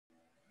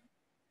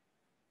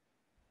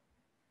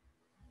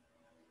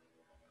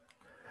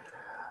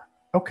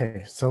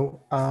Okay, so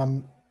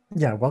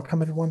yeah,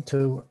 welcome everyone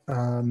to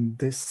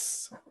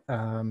this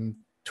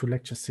two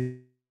lecture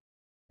series,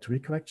 three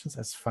corrections.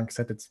 As Frank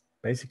said, it's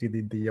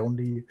basically the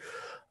only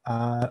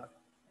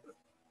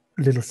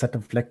little set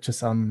of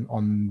lectures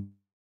on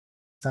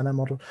standard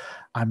model.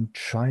 I'm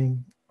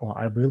trying, or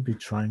I will be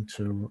trying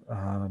to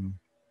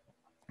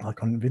I'll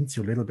convince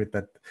you a little bit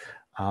that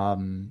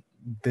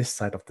this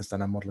side of the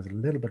standard model is a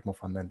little bit more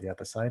fun than the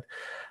other side.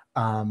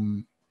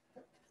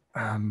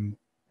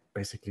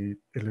 Basically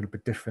a little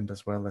bit different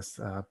as well as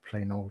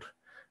plain old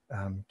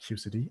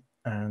QCD.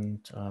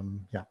 And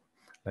yeah,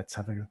 let's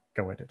have a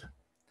go at it.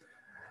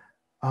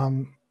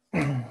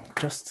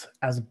 Just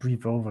as a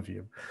brief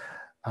overview,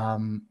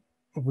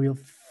 we'll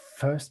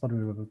first what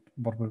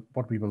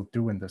we will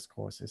do in this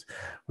course is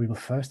we will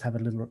first have a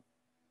little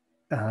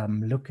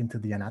look into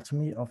the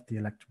anatomy of the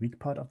Electroweak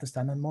part of the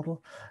standard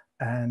model.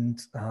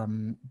 And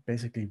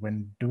basically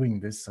when doing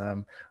this,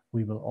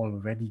 we will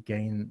already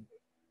gain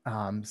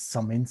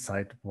some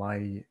insight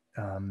why,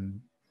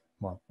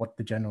 well, what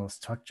the general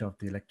structure of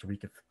the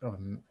Electroweak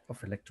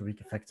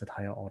effects at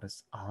higher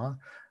orders are,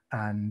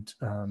 and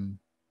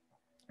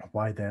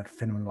why they're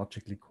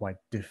phenomenologically quite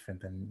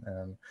different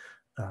than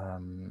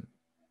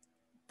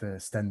the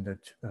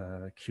standard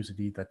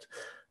QCD that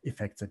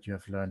effects that you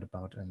have learned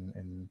about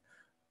in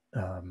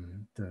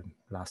the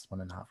last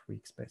 1.5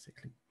 weeks,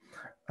 basically.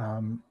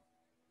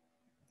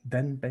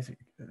 Then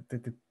basically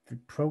the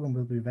program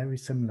will be very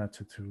similar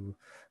to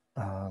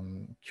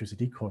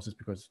QCD courses,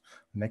 because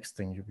next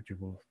thing you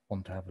will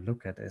want to have a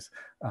look at is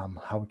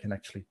how we can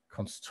actually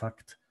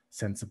construct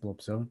sensible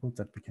observables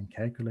that we can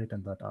calculate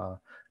and that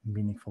are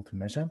meaningful to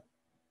measure.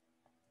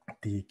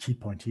 The key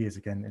point here is,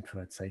 again,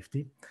 infrared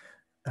safety.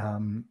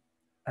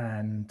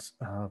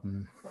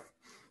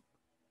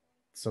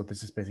 So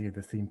this is basically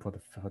the theme for the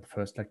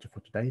first lecture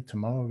for today.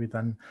 Tomorrow we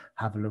then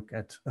have a look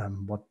at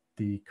what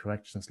the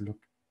corrections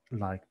look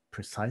like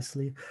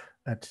precisely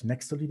at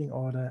next to leading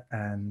order,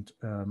 and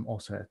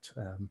also at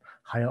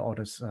higher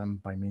orders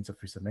by means of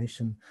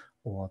resummation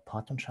or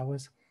parton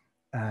showers.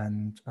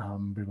 And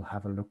we will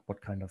have a look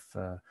what kind of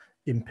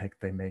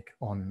impact they make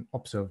on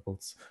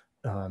observables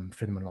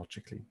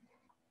phenomenologically.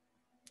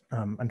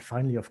 And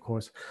finally, of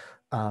course,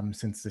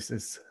 since this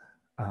is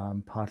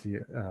partly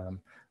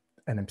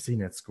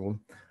NMCNet school,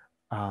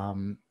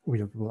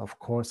 we will of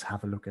course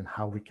have a look at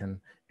how we can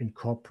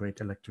incorporate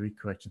Electroweak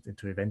corrections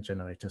into event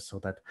generators, so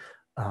that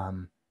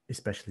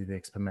especially the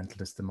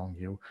experimentalists among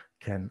you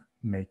can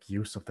make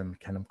use of them,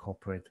 can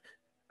incorporate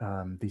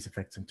these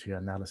effects into your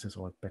analysis,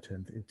 or better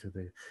into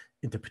the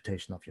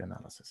interpretation of your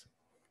analysis.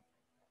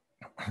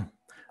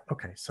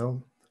 Okay,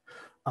 so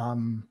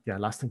yeah,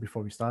 last thing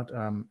before we start,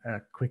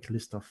 a quick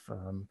list of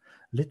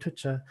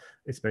literature.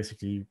 It's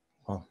basically,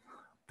 well,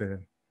 the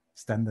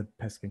standard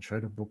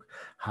Peskin-Schroeder book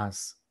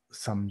has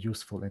some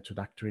useful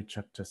introductory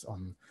chapters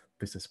on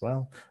this as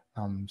well.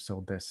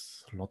 So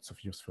there's lots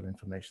of useful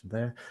information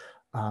there.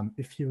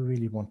 If you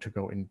really want to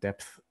go in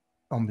depth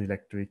on the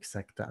Electroweak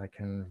sector, I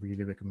can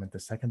really recommend the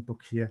second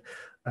book here,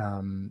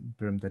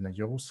 Böhm de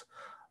Najos.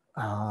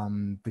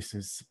 This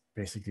is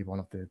basically one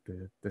of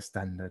the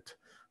standard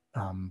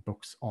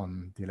books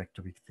on the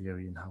Electroweak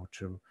theory and how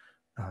to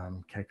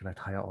calculate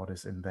higher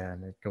orders in there,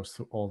 and it goes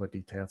through all the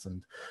details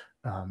and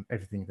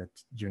everything that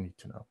you need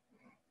to know.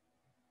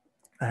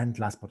 And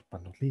last but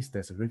not least,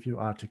 there's a review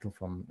article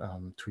from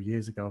 2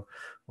 years ago,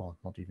 well,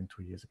 not even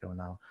 2 years ago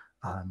now,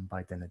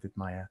 by Denne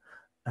Dittmeyer.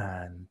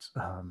 And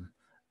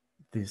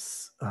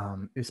this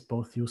is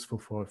both useful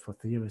for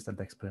theorists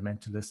and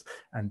experimentalists,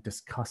 and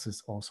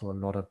discusses also a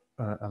lot of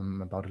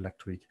about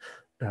Electroweak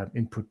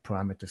input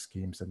parameter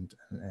schemes and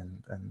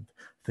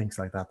things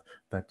like that.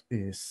 That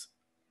is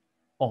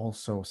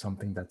also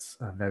something that's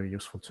very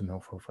useful to know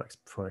for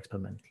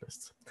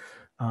experimentalists.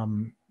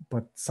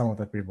 But some of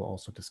that we will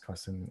also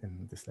discuss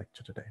in this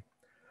lecture today.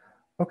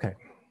 Okay,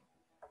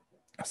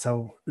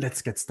 so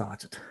let's get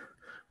started.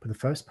 For the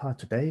first part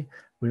today,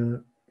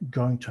 we're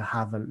going to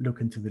have a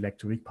look into the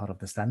Electroweak part of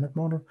the standard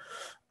model.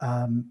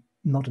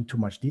 Not in too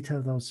much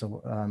detail though,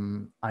 so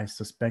I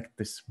suspect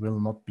this will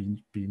not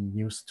be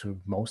news to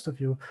most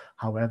of you.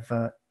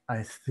 However,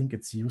 I think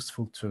it's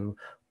useful to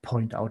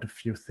point out a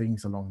few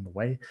things along the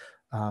way,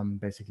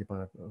 basically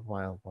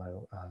while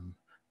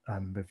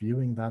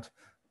reviewing that,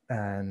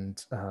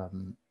 and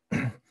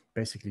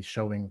basically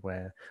showing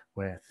where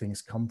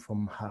things come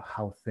from,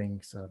 how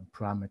things,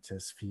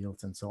 parameters,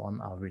 fields, and so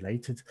on are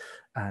related,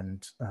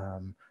 and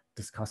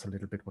discuss a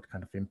little bit what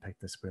kind of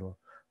impact this will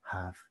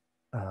have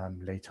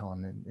later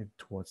on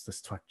towards the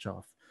structure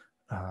of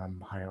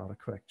higher order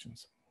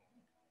corrections.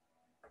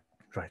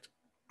 Right.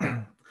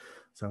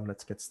 So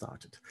let's get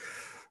started.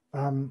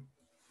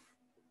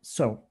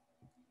 So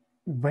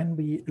when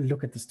we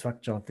look at the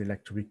structure of the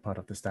Electroweak part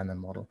of the standard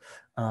model,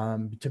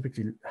 we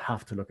typically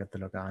have to look at the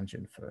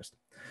Lagrangian first.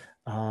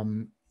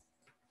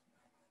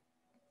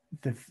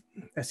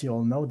 As you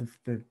all know,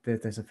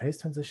 there's a phase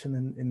transition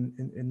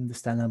in the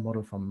standard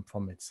model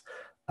from its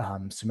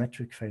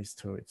symmetric phase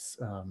to its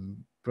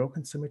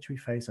broken symmetry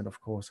phase. And of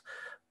course,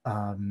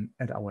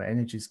 at our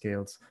energy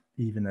scales,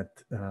 even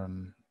at a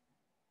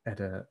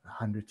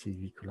 100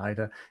 TeV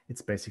collider,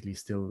 it's basically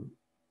still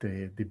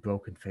the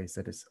broken phase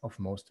that is of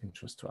most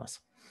interest to us,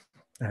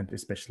 and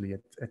especially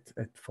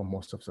for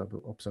most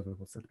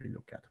observables that we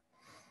look at.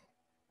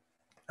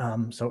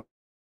 So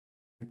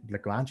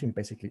Lagrangian, we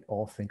basically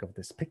all think of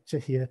this picture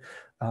here,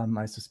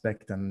 I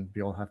suspect, and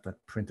we all have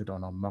that printed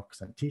on our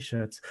mugs and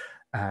t-shirts.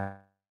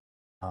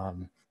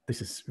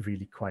 This is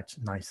really quite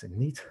nice and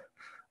neat.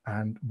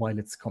 And while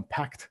it's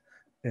compact,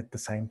 at the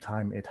same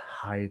time, it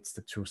hides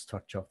the true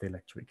structure of the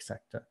electroweak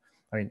sector.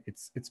 I mean,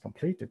 it's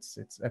complete, it's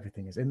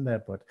everything is in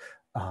there, but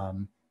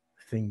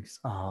things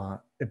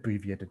are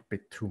abbreviated a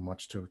bit too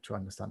much to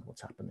understand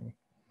what's happening.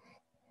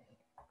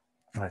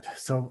 Right,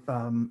 so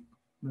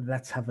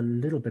let's have a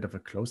little bit of a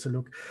closer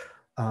look.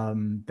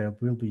 There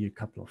will be a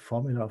couple of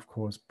formula, of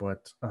course,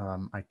 but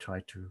I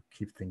try to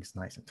keep things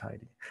nice and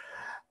tidy.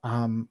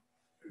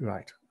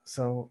 Right,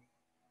 so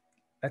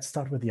let's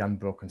start with the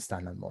unbroken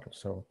standard model.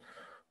 So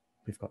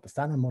we've got the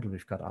standard model,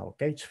 we've got our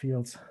gauge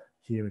fields.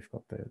 Here we've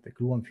got the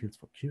gluon fields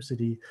for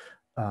QCD,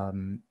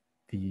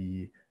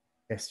 the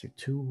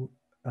SU2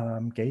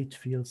 gauge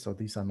fields. So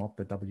these are not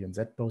the W and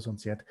Z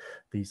bosons yet.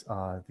 These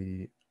are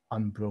the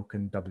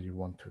unbroken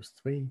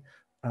W123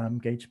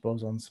 gauge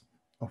bosons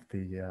of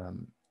the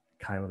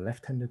chiral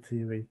left-handed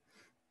theory.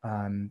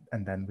 And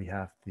then we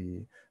have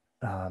the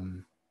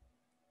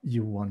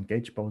U1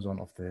 gauge boson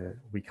of the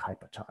weak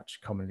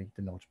hypercharge, commonly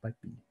denoted by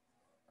B.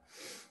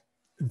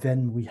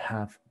 Then we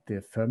have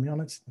the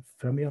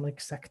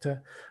fermionic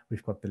sector.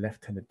 We've got the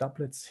left-handed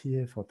doublets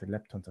here for the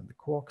leptons and the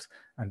quarks,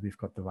 and we've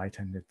got the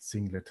right-handed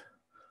singlet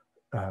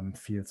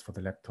fields for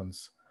the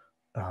leptons,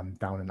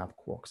 down and up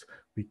quarks.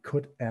 We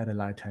could add a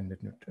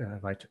right-handed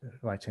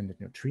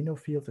neutrino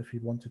field if we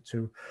wanted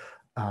to.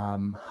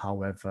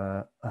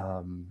 However,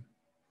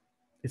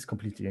 it's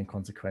completely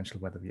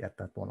inconsequential whether we add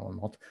that one or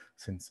not,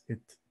 since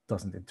it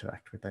doesn't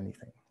interact with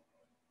anything.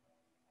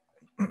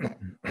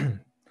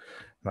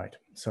 Right,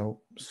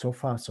 so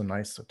far so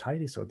nice, so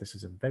tidy. So this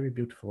is a very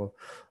beautiful,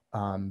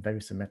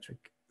 very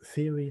symmetric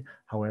theory.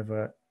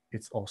 However,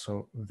 it's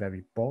also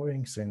very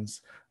boring,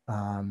 since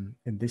in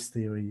this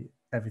theory,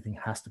 everything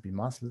has to be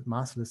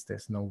massless.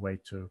 There's no way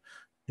to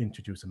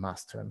introduce a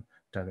mass term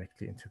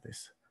directly into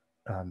this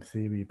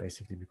theory,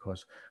 basically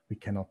because we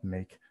cannot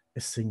make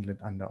a singlet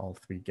under all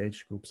three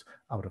gauge groups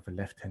out of a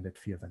left-handed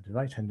field and a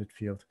right-handed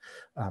field,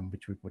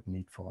 which we would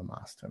need for a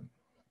mass term.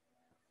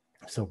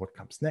 So what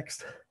comes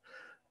next?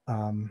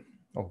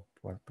 Well,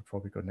 before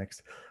we go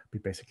next, we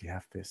basically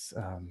have this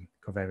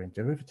covariant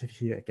derivative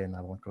here. Again,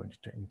 I won't go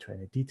into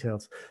any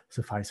details.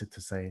 Suffice it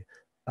to say,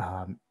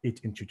 it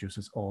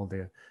introduces all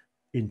the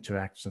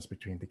interactions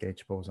between the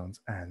gauge bosons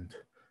and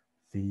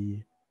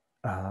the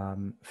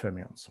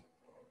fermions.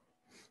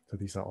 So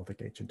these are all the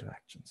gauge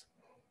interactions.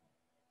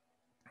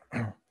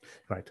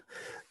 Right.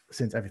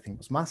 Since everything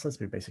was massless,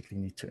 we basically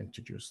need to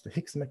introduce the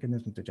Higgs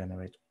mechanism to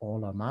generate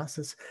all our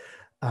masses.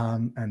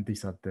 And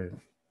these are the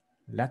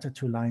latter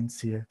two lines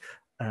here.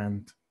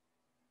 And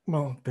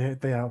well,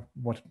 they are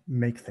what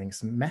make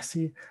things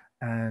messy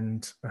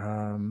and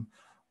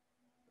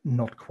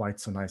not quite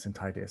so nice and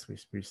tidy as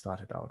we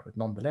started out with.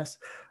 Nonetheless,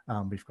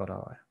 we've got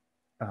our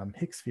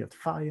Higgs field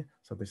phi.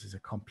 So this is a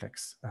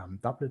complex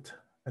doublet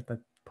at that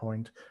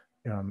point.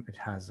 It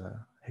has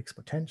a Higgs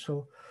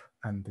potential,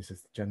 and this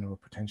is the general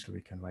potential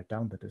we can write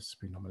down that is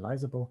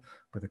renormalizable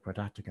with a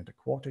quadratic and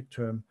a quartic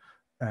term.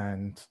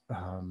 And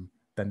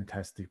then it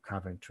has the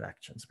covariant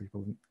interactions we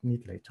will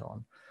need later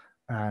on.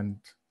 And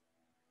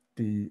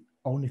the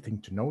only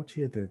thing to note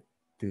here,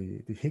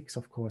 the Higgs,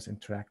 of course,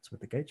 interacts with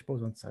the gauge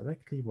bosons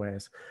directly,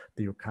 whereas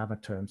the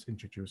Yukawa terms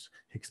introduce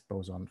Higgs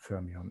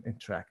boson-fermion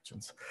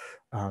interactions.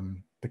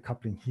 The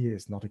coupling here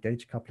is not a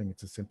gauge coupling,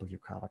 it's a simple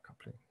Yukawa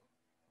coupling.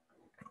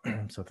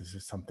 So this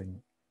is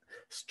something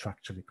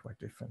structurally quite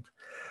different.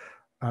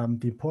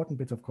 The important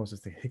bit, of course, is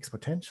the Higgs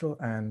potential,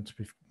 and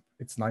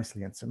it's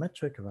nicely and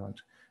symmetric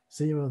around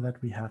 0 that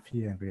we have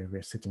here, and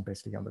we're sitting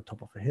basically on the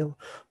top of a hill.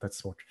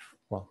 That's what,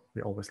 well,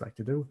 we always like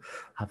to do,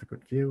 have a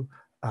good view.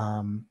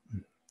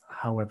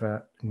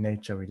 However,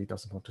 nature really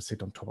doesn't want to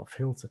sit on top of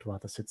hills, it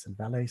rather sits in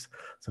valleys.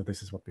 So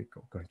this is what we're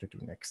going to do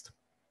next.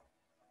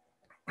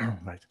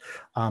 Right.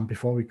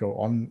 Before we go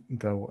on,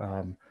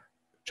 though,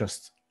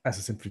 just as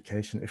a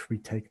simplification, if we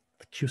take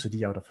the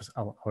QCD out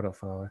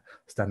of our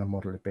standard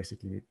model, it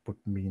basically would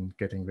mean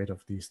getting rid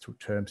of these two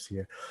terms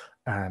here.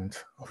 And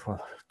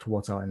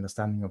towards our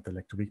understanding of the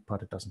electroweak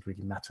part, it doesn't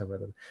really matter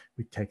whether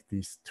we take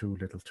these two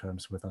little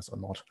terms with us or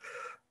not.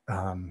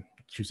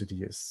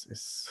 QCD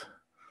is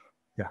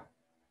yeah,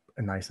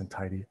 a nice and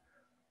tidy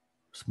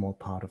small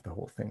part of the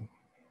whole thing.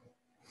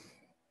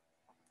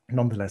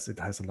 Nonetheless, it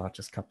has the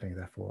largest coupling,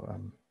 therefore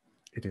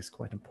it is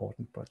quite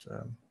important, but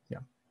yeah,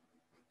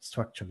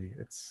 structurally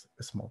it's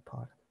a small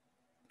part.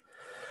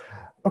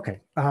 Okay,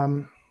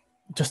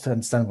 just to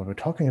understand what we're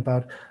talking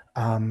about,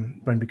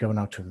 when we go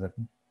now to the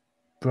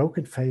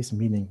broken phase,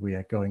 meaning we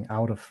are going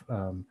out of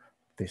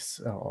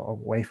this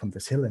away from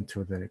this hill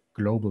into the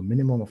global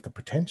minimum of the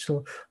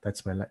potential.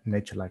 That's where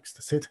nature likes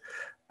to sit.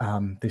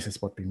 This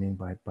is what we mean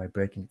by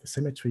breaking the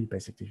symmetry.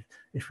 Basically,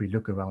 if we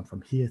look around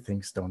from here,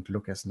 things don't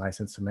look as nice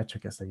and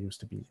symmetric as they used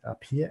to be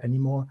up here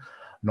anymore.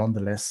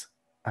 Nonetheless,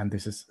 and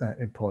this is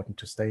important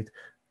to state,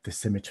 the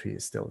symmetry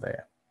is still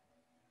there.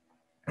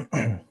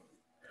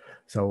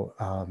 So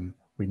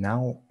we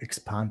now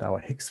expand our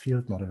Higgs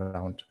field, not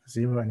around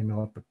 0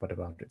 anymore, but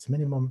around its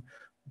minimum.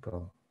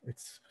 Well,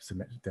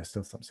 there's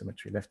still some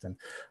symmetry left, and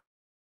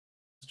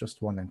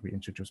just one, and we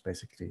introduce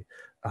basically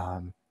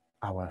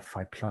our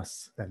phi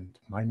plus and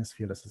minus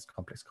field as this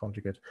complex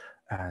conjugate,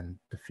 and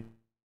the field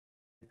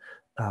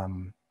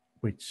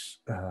which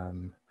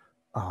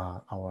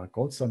are our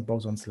Goldstone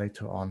bosons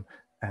later on,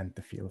 and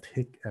the field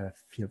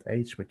field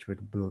H, which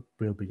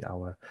will be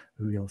our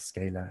real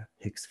scalar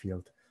Higgs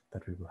field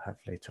that we will have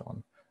later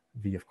on.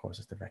 V, of course,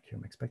 is the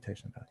vacuum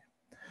expectation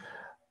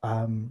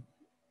value.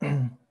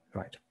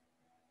 Right.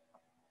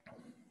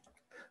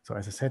 So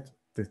as I said,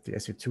 the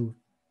SU2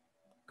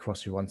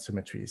 cross U1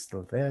 symmetry is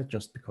still there.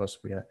 Just because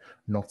we are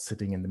not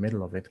sitting in the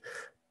middle of it,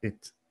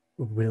 it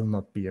will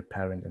not be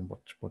apparent in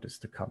what is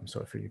to come.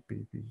 So if we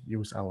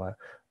use our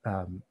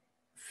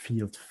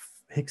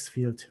Higgs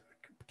field,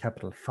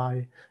 capital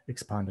phi,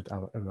 expanded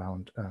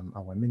around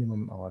our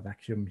minimum, our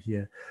vacuum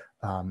here,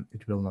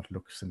 it will not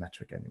look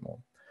symmetric anymore.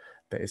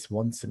 There is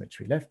one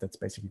symmetry left that's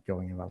basically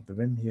going around the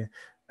rim here,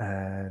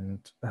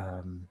 and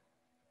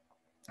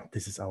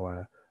this is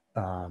our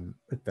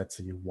that's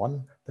a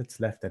U1 that's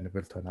left, and it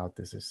will turn out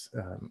this is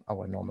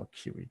our normal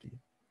QED.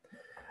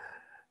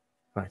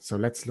 Right, so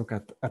let's look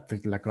at the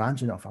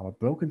Lagrangian of our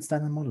broken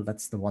standard model.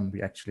 That's the one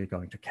we're actually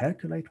going to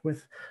calculate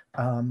with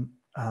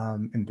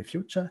in the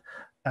future.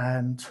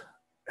 And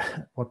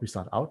what we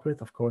start out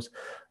with, of course,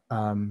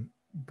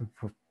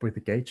 with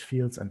the gauge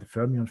fields and the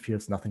fermion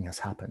fields, nothing has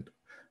happened.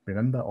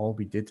 Remember, all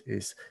we did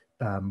is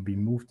we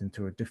moved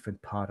into a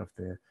different part of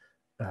the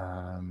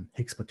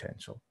Higgs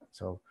potential.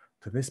 So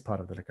to this part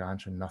of the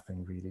Lagrangian,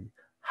 nothing really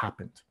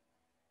happened.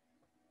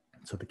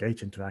 So the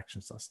gauge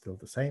interactions are still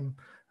the same.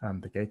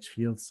 The gauge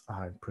fields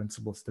are in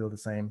principle still the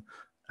same,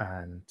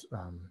 and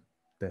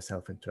their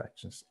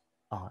self-interactions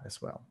are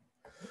as well.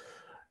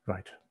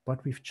 Right,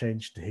 but we've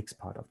changed the Higgs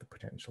part of the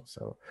potential.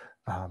 So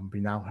we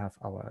now have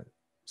our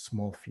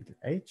small field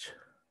H,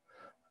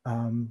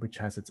 which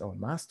has its own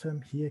mass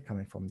term here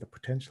coming from the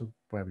potential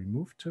where we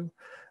moved to.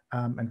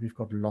 And we've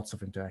got lots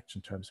of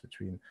interaction terms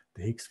between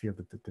the Higgs field,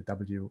 the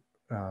W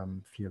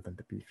field, and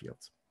the B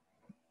fields.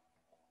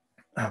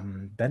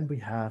 Then we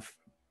have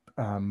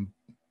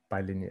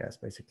bilinears,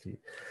 basically.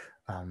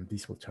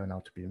 These will turn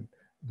out to be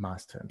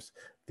mass terms.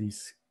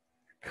 These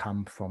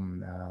come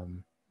from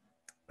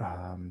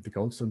the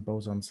Goldstone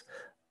bosons,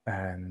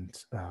 and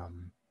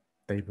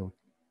they will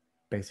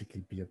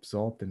basically be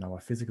absorbed in our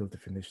physical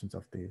definitions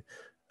of the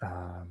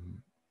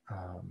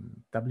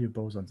W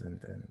bosons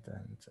and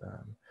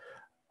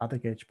other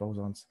gauge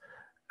bosons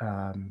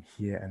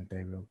here, and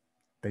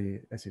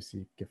they, as you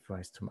see, give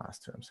rise to mass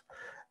terms.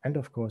 And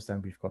of course,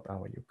 then we've got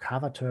our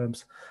Yukawa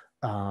terms.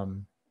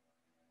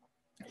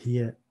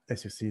 Here,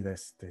 as you see,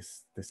 there's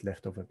this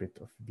leftover bit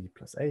of V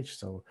plus H.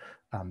 So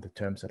the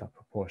terms that are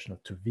proportional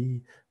to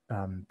V,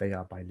 they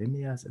are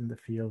bilinears in the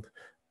field,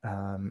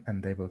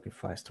 and they will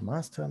give rise to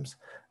mass terms.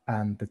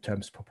 And the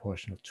terms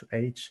proportional to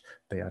H,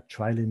 they are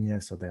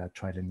trilinear. So they are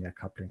trilinear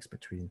couplings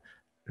between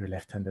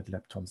left-handed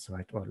leptons,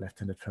 right, or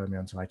left-handed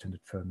fermions,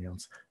 right-handed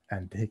fermions,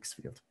 and the Higgs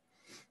field.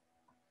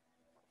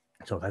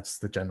 So that's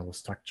the general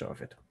structure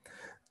of it.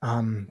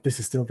 This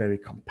is still very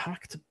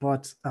compact,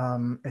 but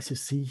as you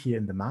see here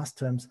in the mass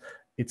terms,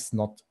 it's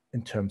not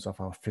in terms of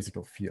our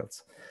physical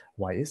fields.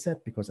 Why is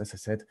that? Because, as I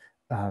said,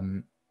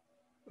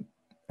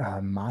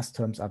 mass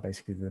terms are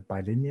basically the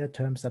bilinear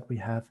terms that we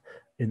have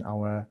in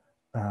our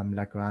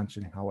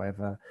Lagrangian.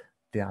 However,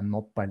 they are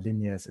not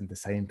bilinears in the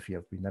same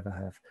field. We never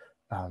have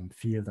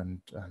field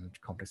and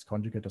complex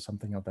conjugate or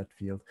something of that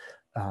field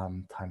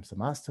times the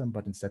mass term,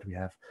 but instead we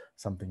have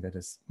something that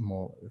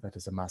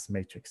is a mass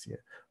matrix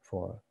here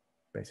for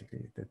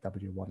basically the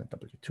W1 and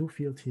W2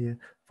 field here,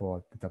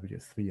 for the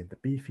W3 and the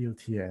B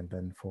field here, and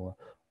then for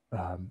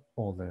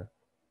all the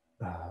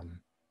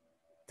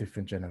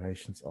different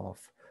generations of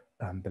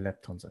the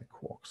leptons and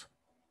quarks.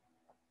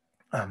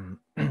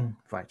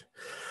 Right.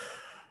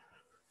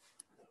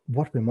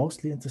 What we're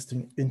mostly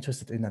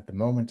interested in at the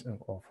moment,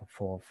 or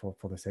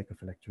for the sake of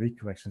electroweak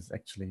corrections, is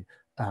actually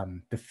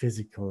the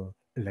physical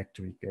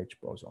electroweak gauge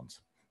bosons.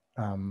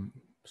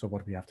 So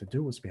what we have to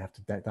do is we have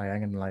to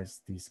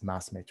diagonalize these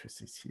mass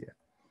matrices here.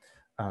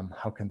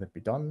 How can that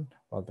be done?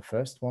 Well, the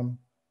first one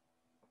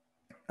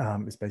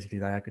is basically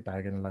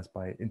diagonalized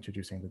by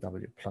introducing the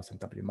W plus and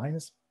W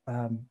minus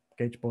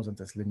gauge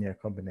bosons as linear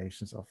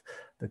combinations of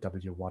the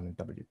W1 and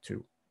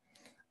W2.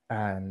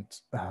 And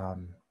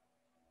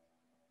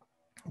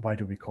why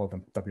do we call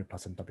them W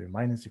plus and W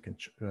minus? You can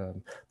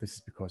this is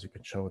because you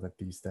can show that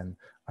these then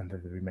under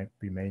the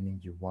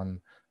remaining U1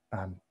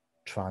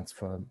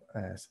 transform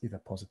as either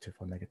positive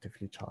or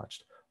negatively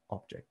charged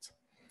objects.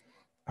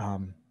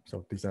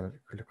 So these are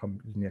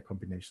linear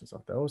combinations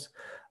of those.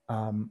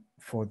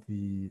 For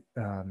the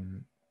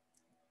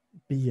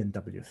B and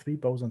W3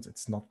 bosons,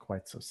 it's not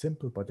quite so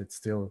simple, but it's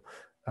still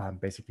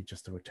basically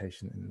just a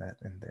rotation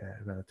in the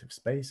relative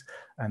space,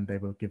 and they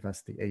will give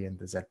us the A and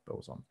the Z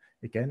boson.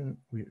 Again,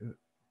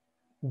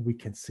 we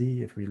can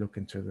see if we look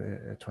into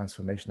the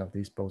transformation of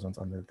these bosons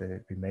under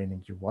the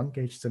remaining U1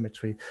 gauge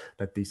symmetry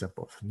that these are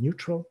both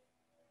neutral.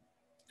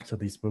 So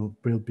these will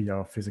be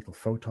our physical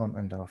photon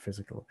and our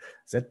physical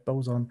Z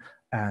boson,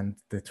 and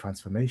the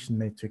transformation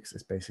matrix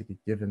is basically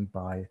given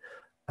by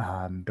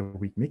the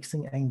weak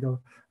mixing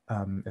angle,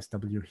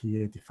 SW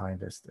here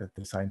defined as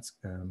the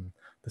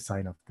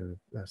sign of the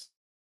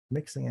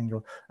mixing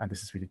angle, and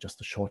this is really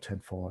just a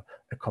shorthand for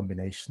a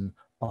combination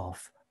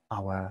of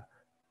our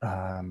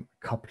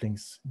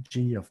couplings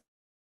G of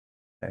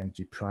and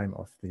G prime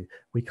of the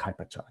weak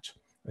hypercharge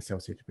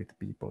associated with the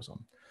B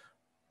boson.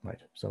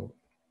 Right, so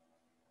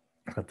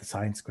I've got the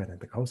sine squared and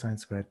the cosine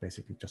squared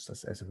basically just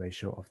as a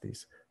ratio of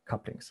these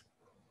couplings.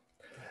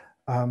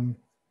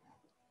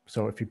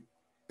 So if you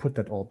put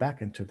that all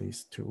back into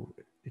these two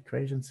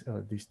equations,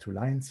 these two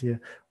lines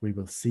here, we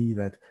will see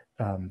that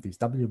these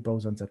W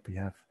bosons that we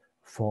have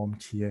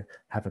formed here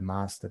have a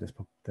mass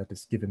that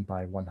is given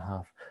by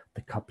 1/2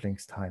 the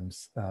couplings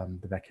times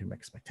the vacuum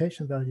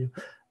expectation value,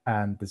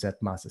 and the Z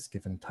mass is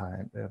given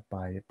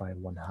by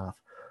 1/2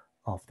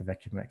 of the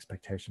vacuum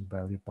expectation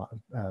value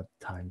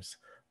times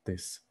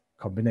this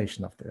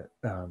combination of the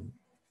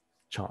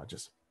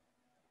charges.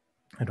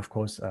 And of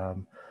course,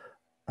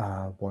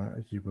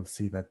 you will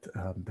see that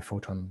the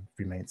photon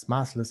remains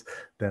massless.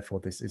 Therefore,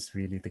 this is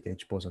really the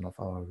gauge boson of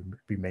our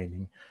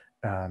remaining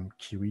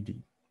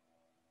QED.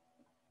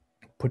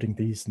 Putting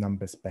these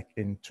numbers back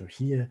into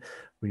here,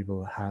 we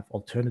will have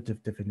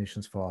alternative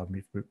definitions for our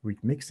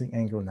weak mixing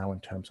angle now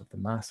in terms of the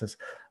masses.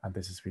 And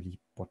this is really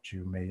what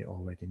you may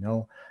already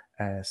know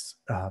as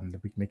the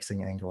weak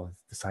mixing angle,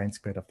 the sine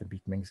squared of the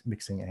weak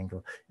mixing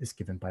angle is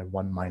given by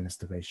 1 minus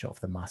the ratio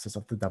of the masses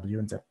of the W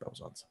and Z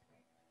bosons.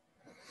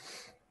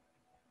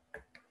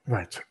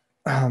 Right.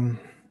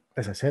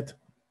 As I said,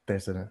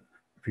 there's a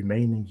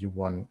remaining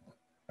U1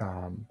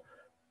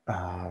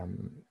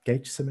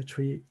 gauge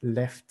symmetry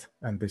left,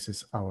 and this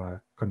is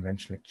our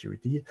conventional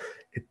QED.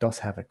 It does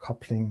have a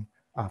coupling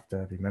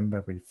after,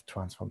 remember, we've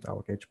transformed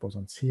our gauge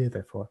bosons here,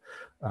 therefore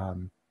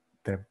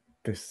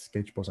this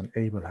gauge boson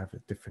A will have a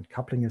different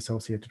coupling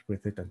associated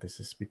with it, and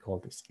this is, we call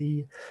this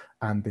E,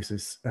 and this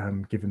is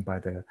given by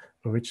the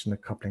original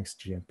couplings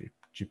G and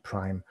G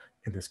prime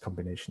in this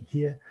combination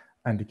here.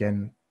 And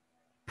again,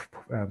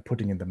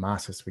 putting in the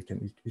masses, we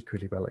can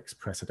equally well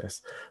express it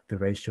as the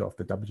ratio of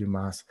the W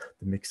mass,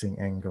 the mixing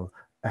angle,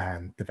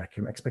 and the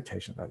vacuum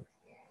expectation value.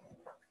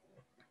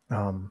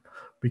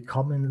 We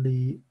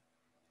commonly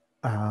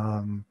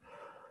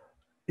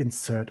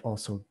insert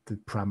also the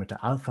parameter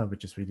alpha,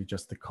 which is really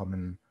just the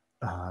common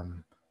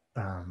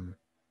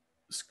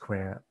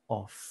square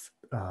of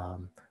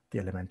the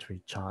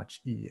elementary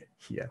charge E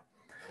here.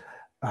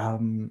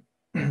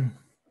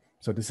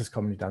 So this is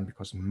commonly done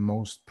because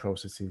most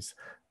processes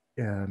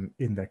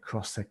in their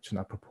cross-section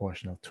are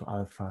proportional to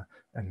alpha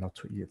and not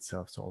to E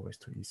itself, so always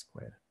to E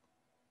squared.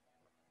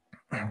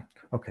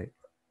 Okay,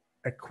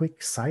 a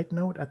quick side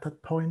note at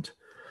that point,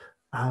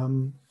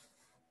 and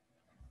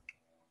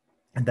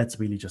that's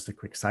really just a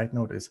quick side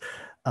note, is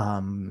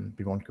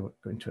we won't go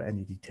into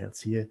any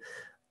details here.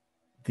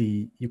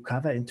 The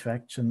Yukawa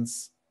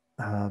interactions,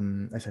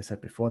 as I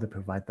said before, they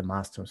provide the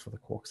mass terms for the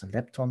quarks and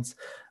leptons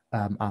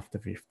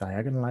after we've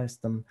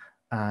diagonalized them,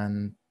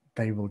 and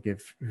they will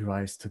give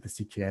rise to the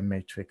CKM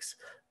matrix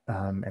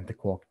and the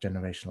quark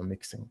generational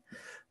mixing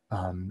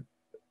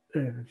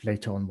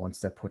later on once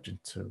they're put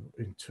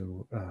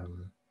into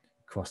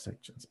cross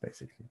sections,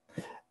 basically.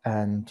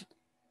 And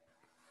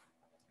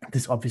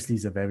this obviously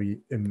is a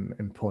very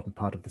important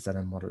part of the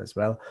Zenon model as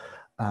well,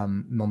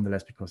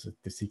 nonetheless, because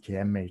the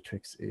CKM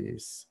matrix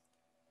is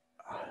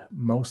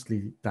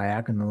mostly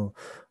diagonal,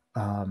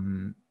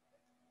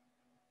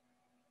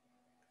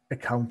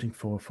 accounting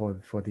for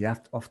the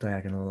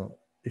off-diagonal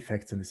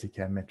effects in the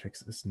CKM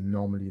matrix is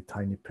normally a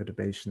tiny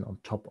perturbation on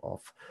top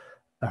of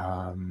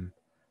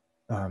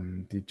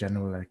the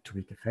general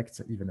electroweak effects,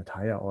 even at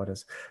higher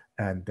orders,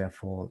 and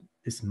therefore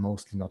is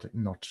mostly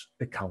not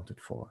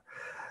accounted for.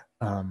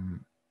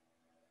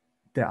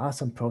 There are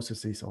some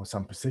processes or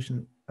some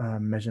precision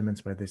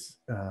measurements where this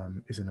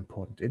is an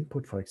important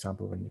input. For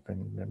example,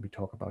 when we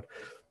talk about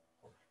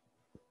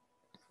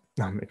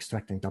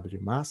extracting W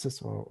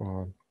masses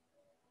or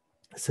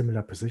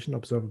similar precision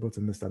observables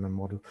in the Zenon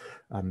model,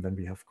 then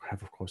we have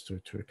of course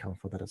to account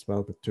for that as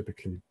well. But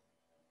typically,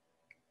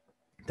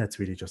 that's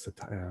really just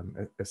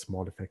a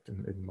small effect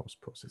in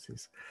most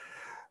processes.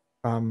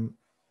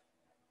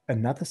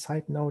 Another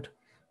side note,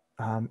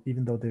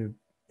 even though the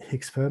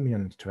Higgs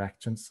fermion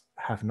interactions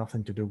have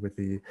nothing to do with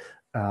the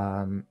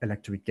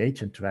electroweak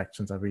gauge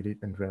interactions, are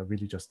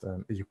really just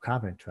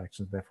Yukawa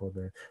interactions. Therefore,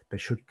 they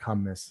should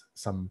come as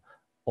some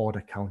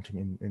order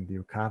counting in the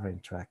Yukawa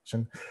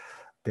interaction.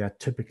 They are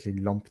typically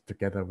lumped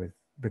together with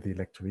the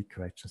electroweak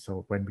correction.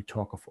 So when we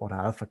talk of order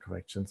alpha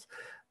corrections,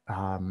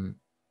 in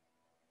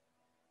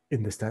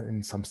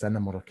some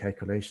standard model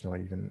calculation or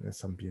even in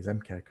some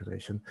BSM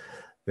calculation,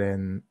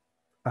 then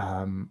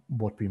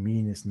what we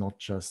mean is not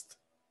just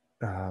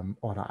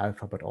order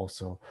alpha, but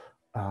also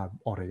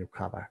order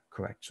Yukawa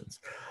corrections.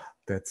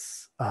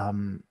 That's a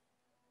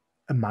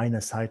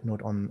minor side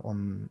note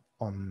on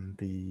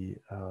the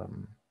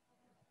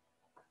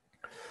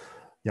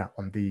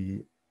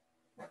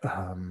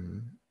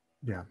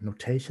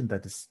notation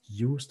that is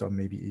used or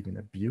maybe even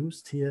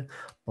abused here,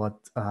 but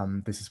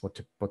this is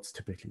what's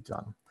typically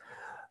done.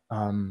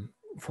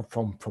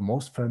 For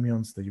most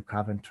fermions, the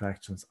Yukawa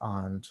interactions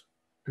aren't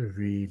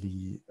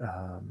really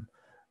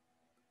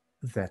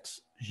that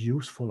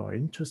useful or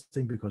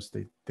interesting because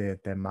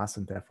their mass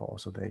and therefore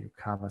also their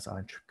Yukawas are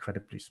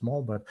incredibly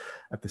small. But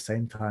at the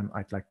same time,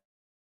 I'd like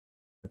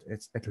that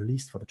it's at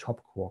least for the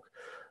top quark,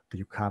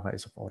 the Yukawa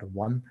is of order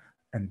 1,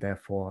 and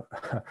therefore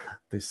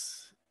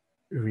this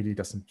really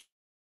doesn't,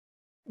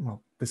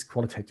 well, this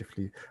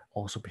qualitatively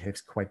also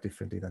behaves quite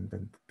differently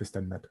than the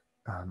standard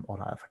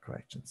order alpha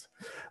corrections.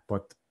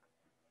 But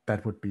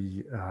that would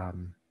be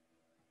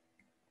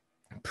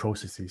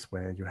processes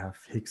where you have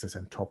Higgses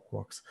and top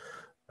quarks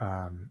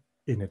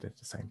in it at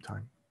the same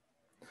time.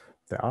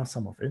 There are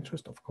some of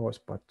interest, of course,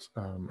 but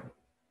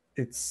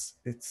it's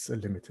a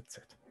limited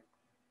set.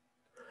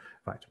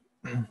 Right,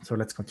 so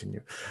let's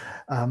continue.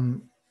 As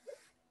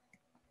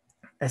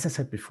I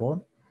said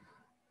before,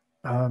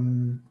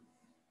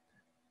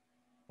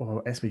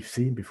 or as we've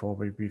seen before,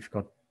 we've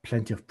got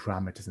plenty of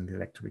parameters in the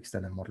Electroweak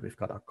standard model. We've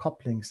got our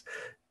couplings,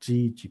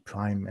 G, G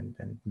prime,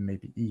 and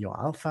maybe E or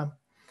alpha.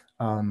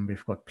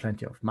 We've got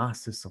plenty of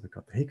masses. So we've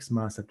got the Higgs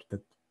mass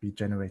that we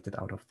generated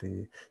out of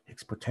the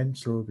Higgs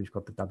potential. We've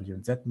got the W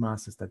and Z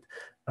masses that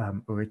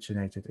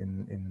originated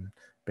in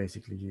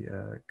basically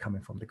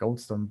coming from the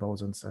Goldstone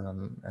bosons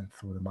and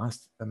through the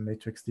mass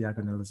matrix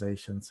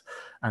diagonalizations.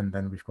 And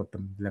then we've got the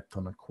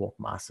lepton and quark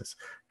masses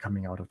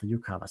coming out of the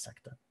Yukawa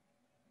sector.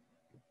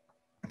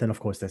 Then,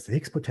 of course, there's the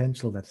Higgs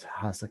potential that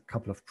has a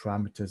couple of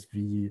parameters,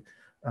 V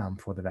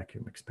for the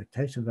vacuum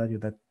expectation value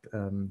that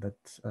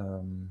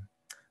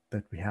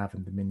we have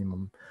in the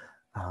minimum.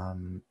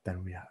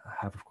 Then we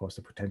have, of course,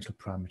 the potential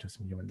parameters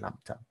mu and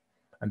lambda.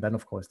 And then,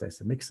 of course, there's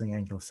the mixing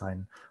angle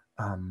sign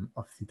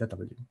of theta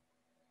W.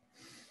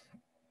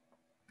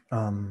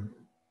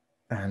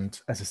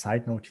 And as a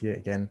side note here,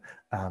 again,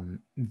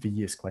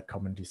 V is quite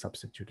commonly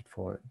substituted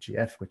for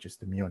GF, which is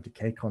the muon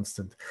decay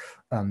constant.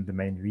 The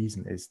main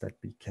reason is that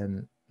we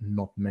can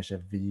not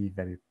measure V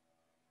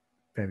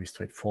very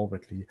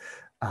straightforwardly,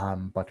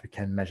 but we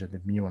can measure the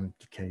muon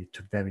decay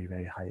to very,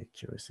 very high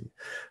accuracy.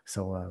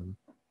 So,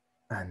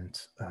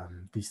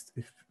 these,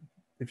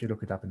 if you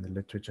look it up in the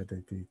literature,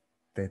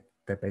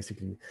 they're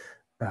basically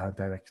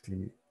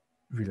directly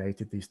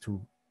related, these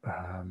two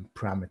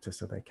parameters,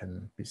 so they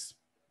can be,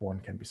 one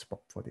can be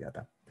swapped for the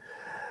other.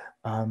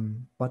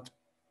 But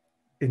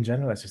in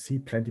general, as you see,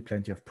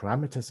 plenty of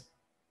parameters,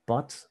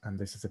 but, and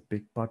this is a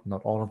big but,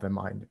 not all of them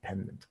are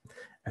independent.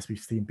 As we've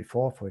seen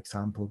before, for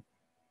example,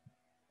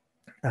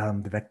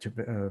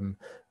 the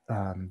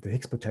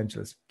Higgs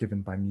potential is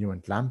given by mu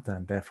and lambda,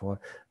 and therefore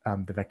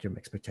the vacuum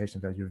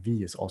expectation value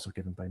V is also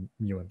given by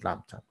mu and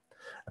lambda.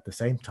 At the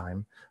same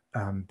time,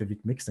 the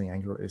weak mixing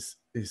angle is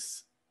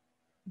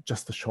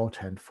just a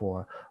shorthand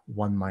for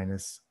 1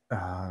 minus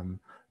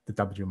the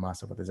W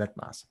mass over the Z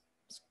mass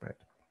spread.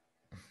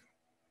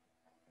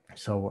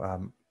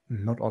 So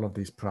not all of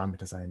these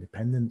parameters are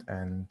independent,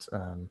 and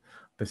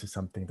this is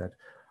something that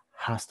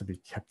has to be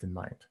kept in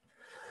mind.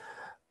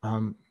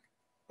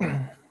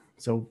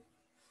 So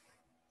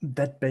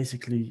that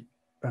basically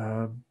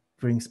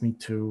brings me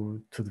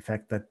to the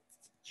fact that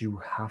you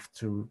have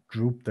to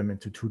group them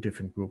into two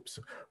different groups.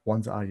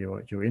 Ones are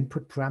your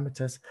input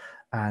parameters,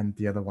 and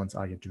the other ones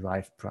are your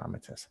derived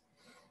parameters.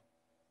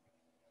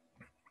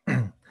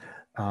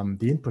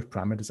 The input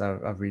parameters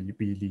are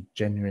really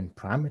genuine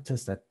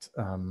parameters that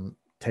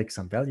take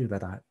some value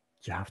that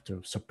you have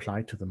to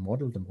supply to the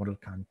model. The model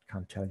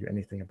can't tell you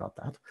anything about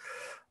that.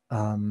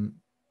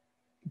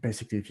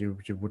 Basically, if you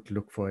would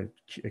look for a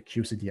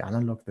QCD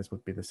analog, this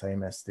would be the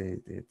same as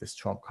the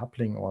strong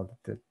coupling or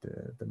the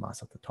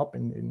mass at the top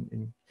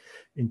in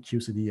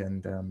QCD,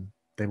 and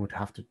they would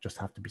just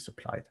have to be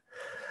supplied.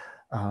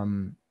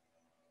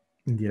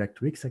 In the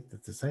Electroweak sector,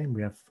 it's the same.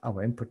 We have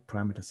our input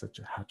parameters that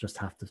just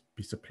have to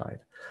be supplied.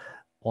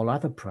 All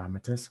other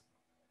parameters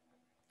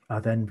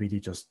are then really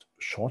just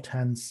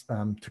shorthands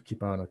to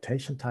keep our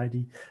notation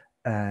tidy,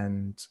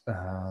 and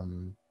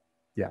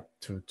yeah,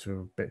 to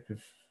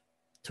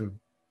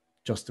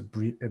just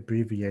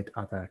abbreviate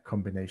other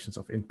combinations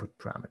of input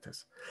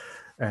parameters.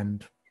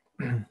 And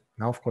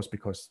now, of course,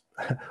 because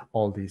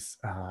all these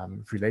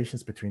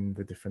relations between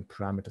the different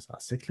parameters are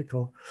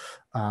cyclical,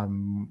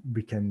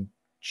 we can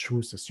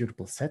choose a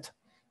suitable set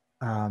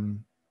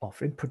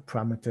of input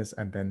parameters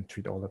and then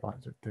treat all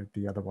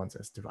the other ones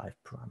as derived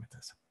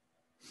parameters.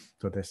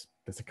 So there's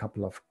a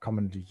couple of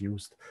commonly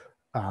used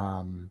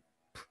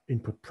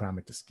input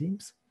parameter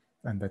schemes,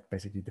 and that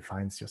basically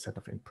defines your set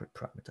of input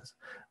parameters.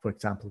 For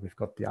example, we've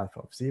got the alpha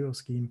of 0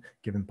 scheme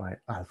given by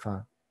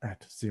alpha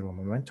at zero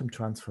momentum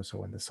transfer,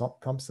 so in the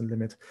Thomson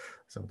limit.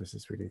 So this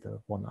is really the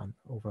 1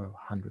 over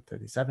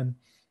 137,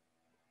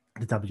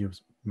 the W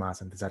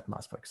mass and the Z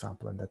mass, for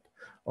example. And that,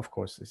 of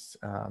course, is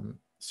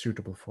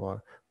suitable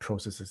for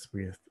processes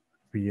with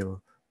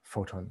real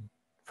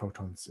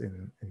photons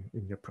in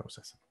your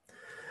process.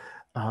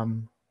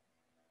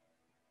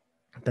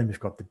 Then we've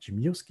got the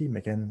GMU scheme,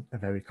 again, a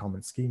very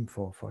common scheme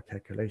for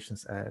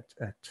calculations at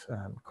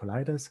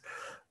colliders,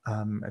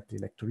 at the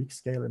Electroweak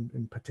scale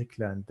in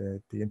particular. And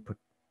the input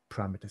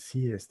parameters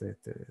here is the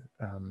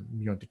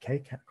muon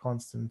decay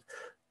constant,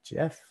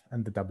 GF,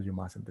 and the W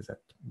mass and the Z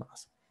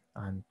mass.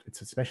 And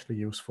it's especially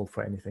useful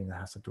for anything that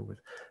has to do with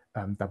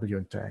W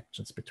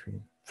interactions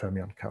between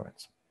fermion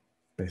currents,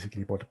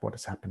 basically what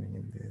is happening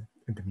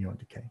in the muon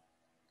decay.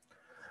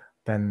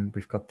 Then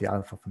we've got the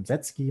alpha from Z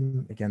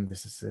scheme. Again,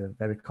 this is a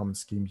very common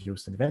scheme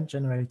used in event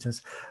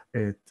generators.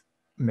 It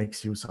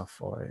makes use of,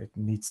 or it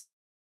needs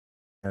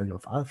value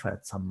of alpha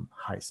at some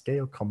high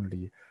scale.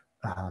 Commonly,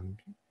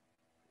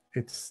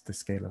 it's the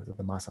scale of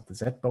the mass of the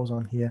Z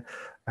boson here.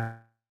 And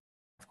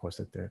of course,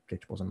 the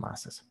gauge boson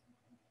masses.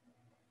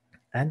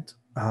 And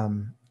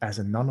as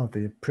in none of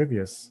the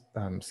previous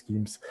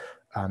schemes,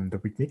 the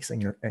weak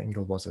mixing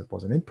angle was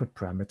an input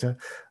parameter.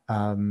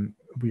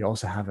 We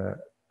also have a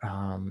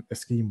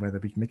scheme where the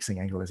weak mixing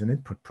angle is an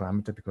input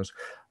parameter because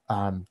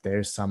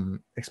there's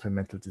some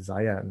experimental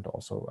desire and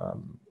also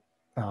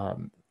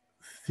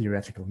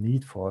theoretical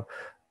need for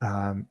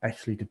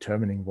actually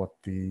determining what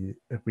the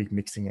weak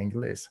mixing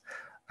angle is.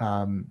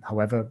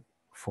 However,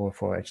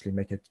 for actually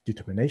make a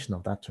determination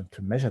of that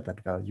to measure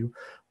that value,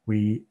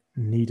 we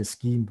need a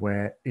scheme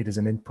where it is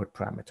an input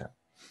parameter.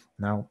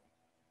 Now,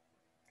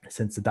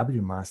 since the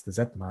W mass, the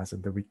Z mass,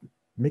 and the weak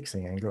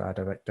mixing angle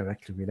are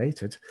directly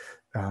related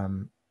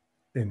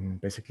in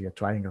basically a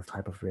triangle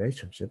type of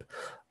relationship,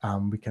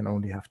 we can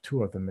only have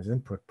two of them as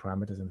input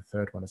parameters and the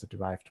third one as a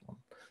derived one.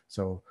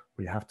 So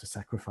we have to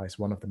sacrifice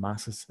one of the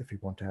masses if we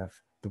want to have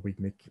the weak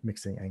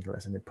mixing angle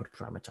as an input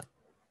parameter.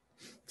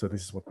 So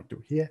this is what we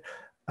do here.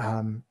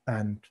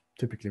 And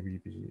typically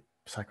we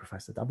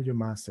sacrifice the W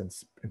mass,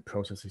 since in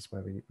processes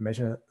where we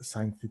measure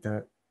sine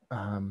theta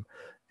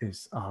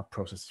is our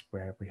process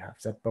where we have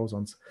Z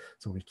bosons.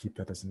 So we keep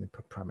that as an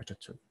input parameter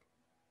too.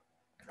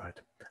 Right.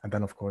 And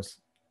then of course,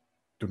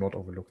 do not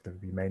overlook the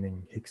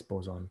remaining Higgs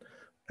boson,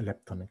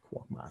 lepton and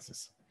quark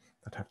masses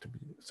that have to be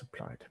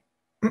supplied.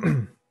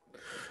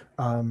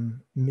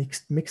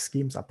 Mixed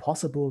schemes are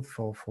possible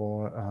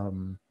for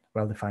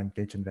well-defined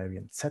gauge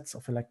invariant sets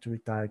of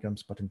Electroweak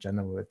diagrams, but in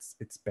general,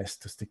 it's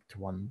best to stick to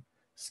one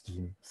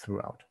scheme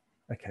throughout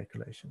a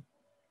calculation.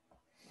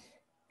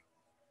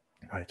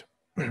 Right.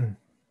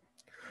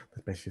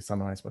 That basically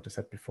summarizes what I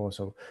said before.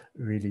 So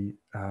really,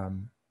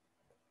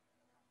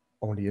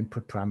 only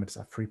input parameters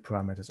are free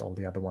parameters. All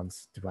the other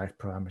ones, derived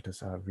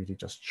parameters, are really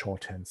just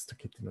shorthands to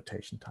keep the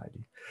notation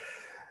tidy.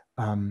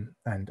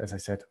 And as I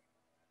said,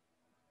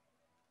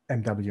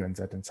 MW and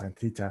Z and sine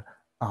theta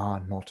are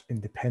not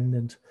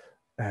independent,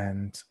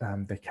 and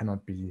they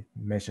cannot be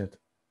measured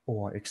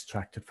or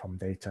extracted from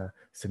data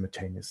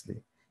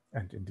simultaneously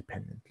and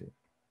independently.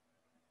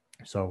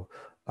 So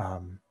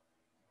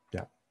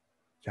yeah,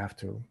 you have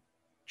to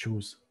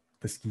choose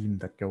the scheme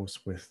that goes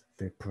with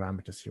the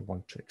parameters you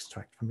want to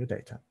extract from your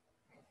data.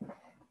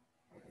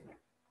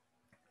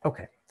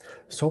 Okay,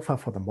 so far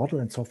for the model,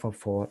 and so far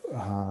for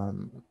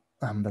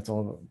that's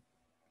all.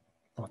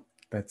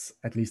 That's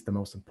at least the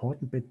most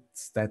important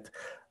bits that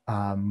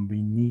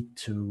we need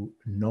to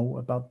know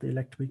about the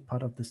Electroweak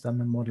part of the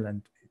standard model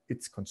and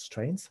its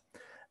constraints,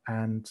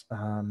 and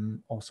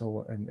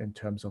also in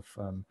terms of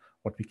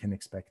what we can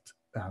expect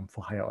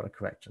for higher order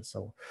corrections.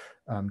 So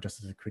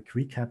just as a quick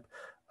recap,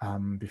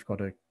 we've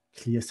got a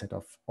clear set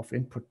of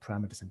input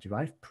parameters and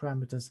derived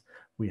parameters.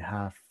 We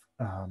have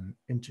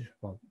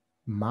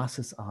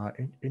masses are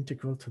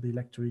integral to the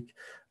Electroweak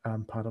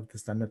part of the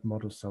standard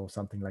model. So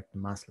something like the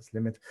massless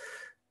limit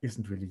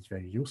isn't really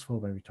very useful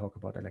when we talk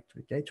about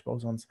Electroweak gauge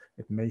bosons.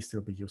 It may still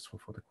be useful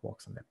for the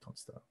quarks and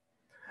leptons though.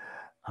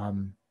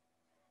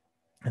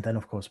 And then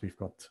of course we've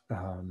got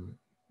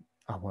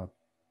our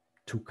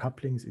two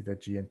couplings, either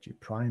G and G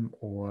prime,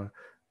 or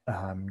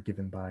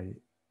given by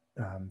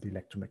the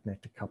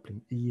electromagnetic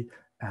coupling E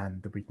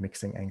and the weak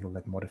mixing angle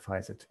that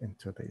modifies it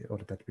into the, or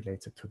that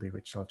relates it to the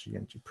original G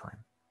and G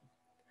prime.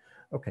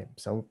 Okay,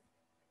 so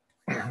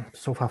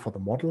so far for the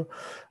model.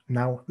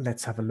 Now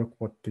let's have a look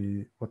what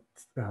the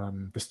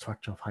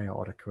structure of higher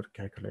order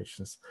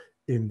calculations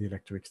in the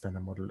Electroweak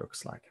standard model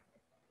looks like.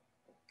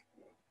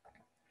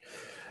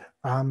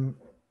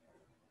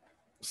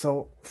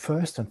 So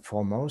first and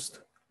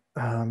foremost,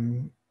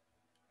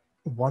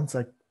 once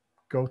I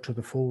go to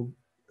the full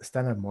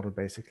standard model,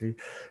 basically,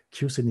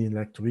 QCD and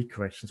Electroweak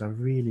corrections are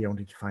really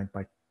only defined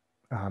by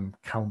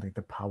counting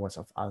the powers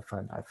of alpha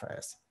and alpha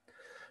S.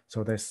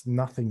 So there's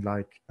nothing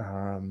like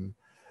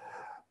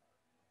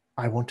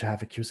I want to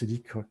have a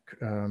QCD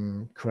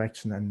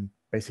correction, and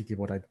basically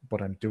what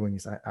I'm doing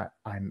is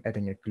I'm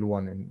adding a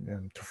gluon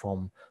in, to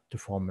form a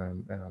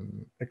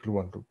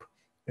gluon loop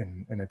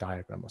in a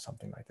diagram or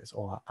something like this,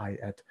 or I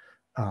add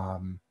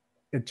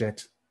a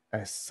jet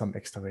as some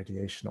extra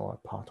radiation or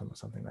a parton or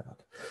something like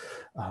that.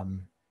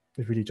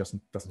 It really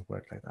doesn't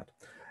work like that.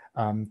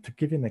 To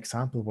give you an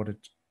example what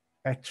it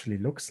actually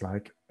looks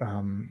like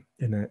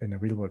in a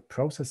real world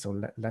process,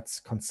 so let's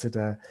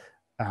consider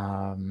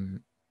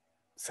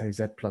say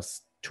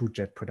Z+2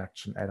 jet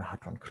production at a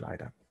hadron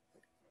collider.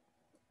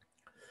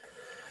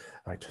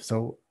 Right,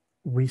 so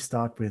we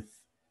start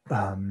with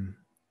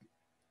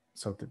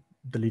so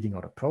the leading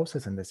order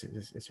process, and this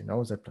is, as you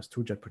know,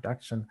 Z+2 jet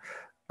production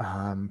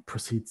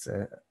proceeds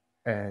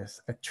as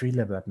a tree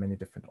level at many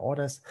different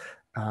orders.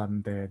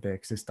 There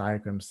exist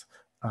diagrams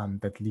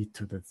that lead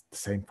to the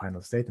same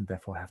final state and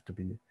therefore have to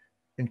be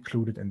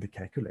included in the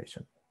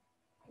calculation.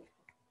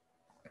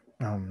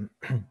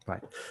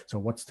 Right, so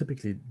what's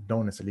typically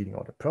known as a leading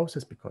order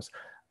process, because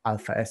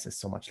alpha S is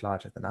so much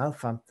larger than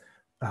alpha,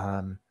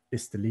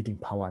 is the leading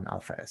power in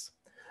alpha S.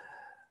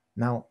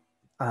 Now,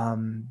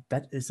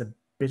 that is a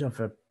bit of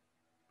a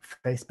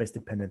phase-space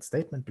dependent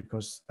statement,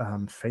 because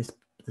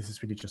this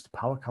is really just a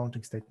power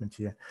counting statement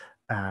here,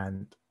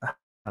 and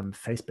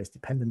phase-space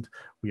dependent.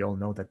 We all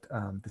know that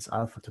this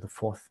alpha to the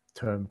fourth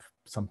term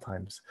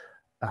sometimes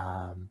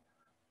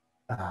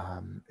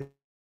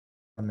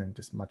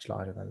is much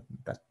larger than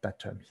that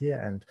term here,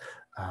 and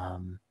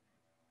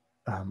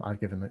I'll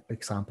give an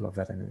example of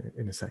that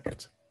in a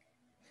second.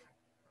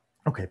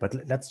 Okay, but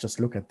let's just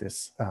look at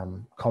this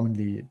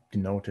commonly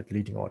denoted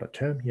leading order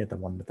term here, the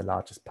one with the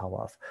largest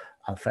power of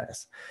alpha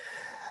S.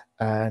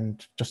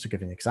 And just to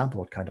give you an example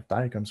what kind of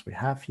diagrams we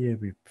have here,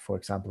 for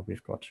example,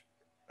 we've got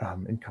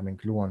incoming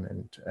gluon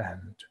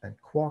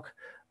and quark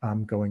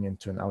going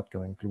into an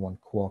outgoing gluon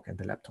quark and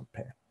the lepton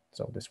pair.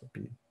 So this would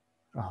be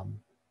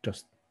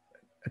just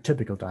a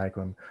typical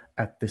diagram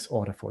at this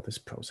order for this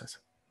process.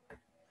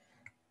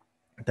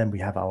 Then we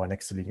have our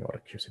next leading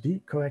order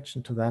QCD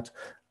correction to that,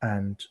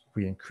 and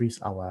we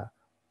increase our,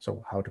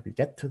 so how do we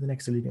get to the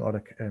next leading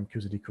order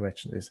QCD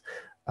correction is,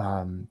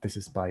 this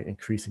is by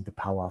increasing the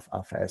power of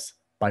alpha S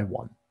by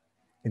 1.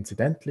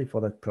 Incidentally, for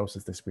that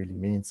process, this really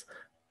means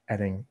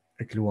adding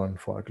a gluon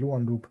for a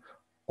gluon loop,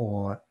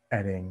 or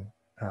adding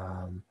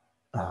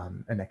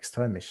an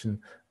extra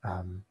emission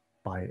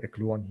by a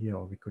gluon here,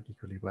 or we could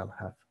equally well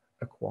have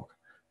a quark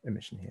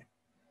emission here.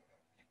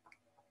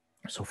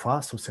 So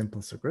far, so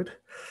simple, so good.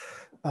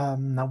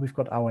 Now we've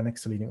got our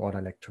next leading order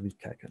electroweak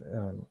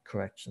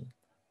correction.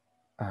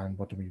 And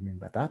what do we mean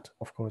by that?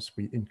 Of course,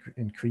 we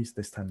increase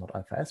this time not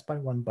alpha S by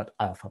 1, but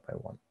alpha by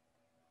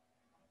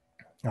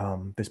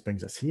 1. This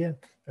brings us here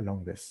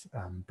along this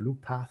blue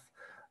path.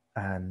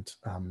 And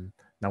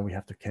now we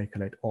have to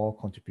calculate all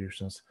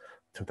contributions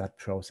to that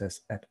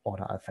process at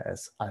order alpha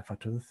S, alpha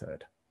to the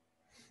third.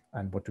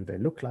 And what do they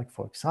look like?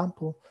 For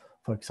example,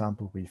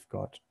 we've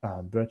got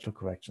virtual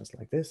corrections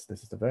like this.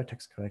 This is the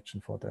vertex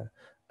correction for the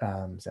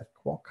Z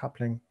quark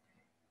coupling.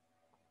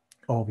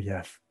 Or we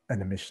have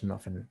an emission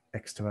of an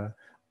extra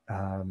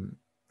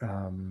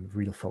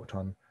real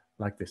photon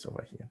like this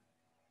over here.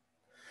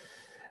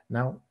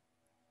 Now,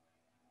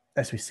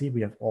 as we see,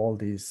 we have all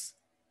these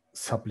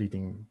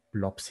subleading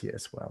blobs here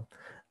as well,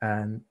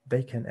 and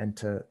they can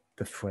enter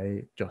the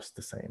fray just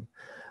the same.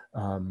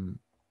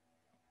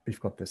 We've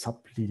got the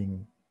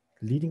subleading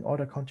leading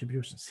order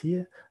contributions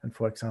here, and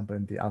for example,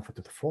 in the alpha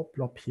to the 4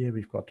 blob here,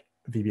 we've got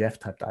VBF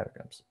type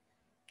diagrams.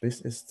 This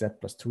is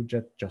Z+2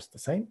 jet just the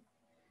same.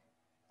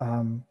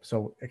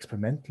 So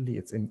experimentally,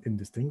 it's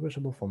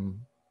indistinguishable from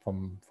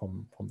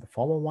the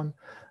former one,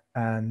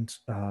 and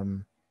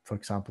for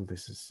example,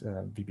 this is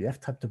VBF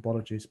type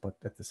topologies, but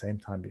at the same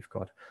time, we've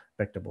got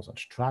vector boson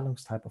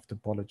Strahlungs type of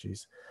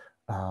topologies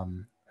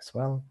as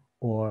well,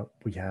 or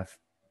we have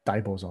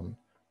diboson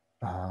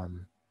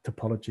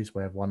topologies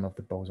where one of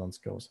the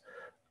bosons goes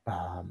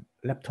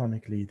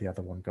leptonically, the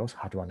other one goes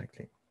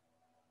hadronically.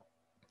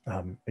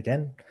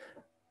 Again,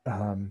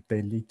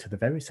 they lead to the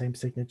very same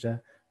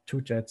signature,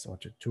 2 jets or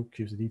 2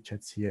 QCD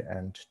jets here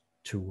and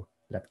 2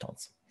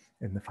 leptons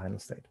in the final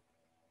state.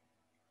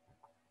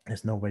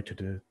 There's no way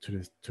to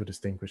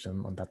distinguish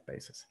them on that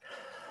basis.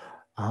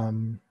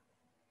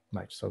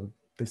 Right, so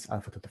this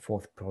alpha to the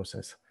 4th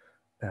process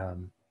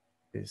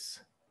is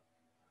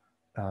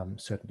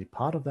certainly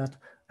part of that.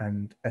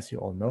 And as you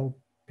all know,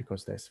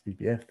 because there's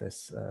VBF,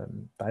 there's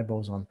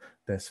diboson,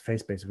 there's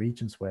phase-space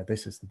regions where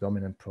this is the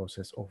dominant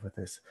process over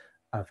this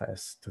alpha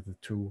S to the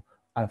 2,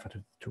 alpha to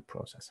the 2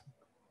 process.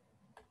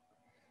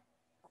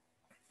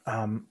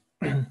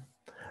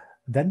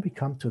 Then we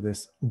come to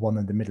this one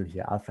in the middle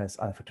here, alpha S,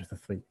 alpha to the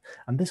 3.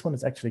 And this one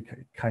is actually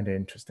kind of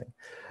interesting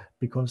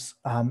because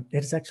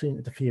it is actually an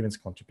interference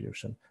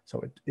contribution.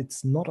 So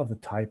it's not of the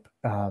type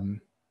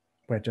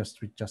where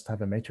we just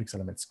have a matrix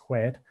element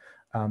squared,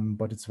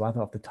 but it's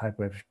rather of the type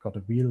where we've got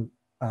a real,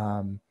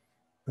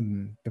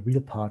 the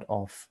real part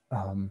of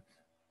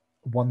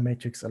one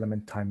matrix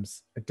element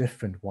times a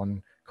different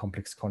one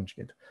complex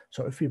conjugate.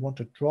 So if we want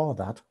to draw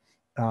that,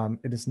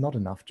 it is not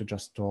enough to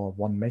just draw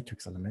one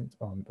matrix element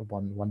on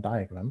one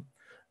diagram,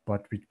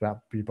 but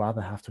we'd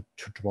rather have to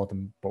draw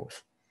them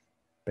both,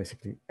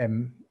 basically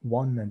M1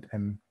 and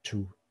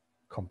M2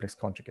 complex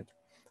conjugate.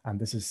 And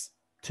this is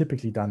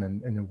typically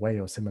done in a way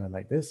or similar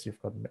like this.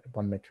 You've got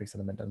one matrix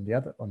element on the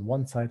other, on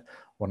one side,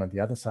 one on the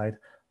other side,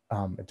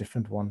 a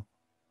different one,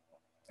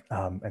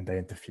 and they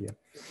interfere.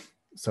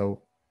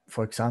 So,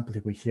 for example,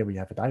 if we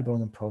have a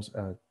diboson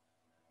process,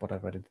 what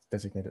I've already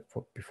designated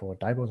for before, a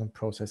diboson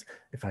process.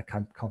 If I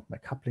can't count my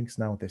couplings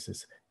now, this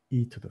is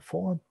e to the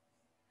 4,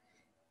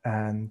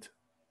 and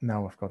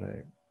now I've got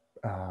a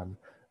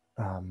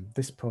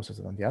this process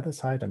on the other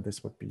side, and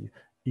this would be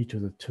e to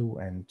the 2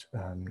 and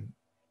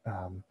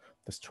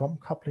the strong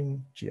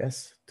coupling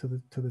gs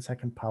to the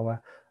second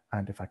power.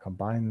 And if I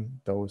combine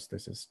those,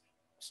 this is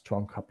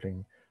strong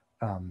coupling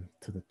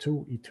to the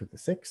 2 e to the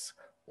 6,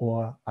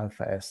 or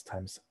alpha s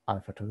times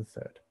alpha to the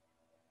 3rd.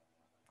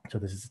 So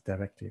this is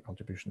directly a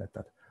contribution at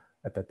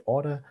that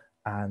order.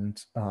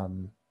 And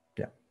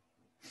yeah,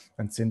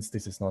 and since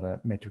this is not a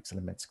matrix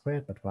element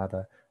squared, but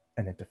rather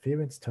an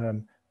interference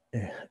term,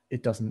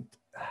 it doesn't,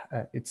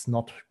 it's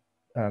not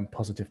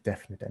positive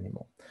definite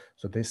anymore.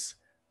 So this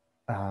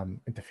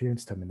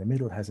interference term in the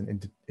middle has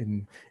an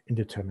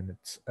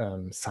indeterminate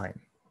sign.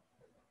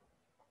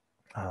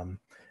 And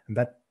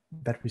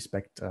that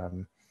respect,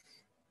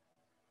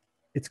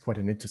 it's quite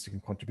an interesting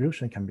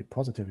contribution. It can be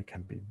positive, it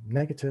can be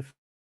negative,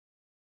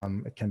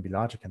 it can be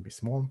large, it can be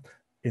small.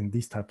 In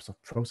these types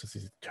of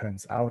processes, it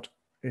turns out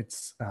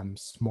it's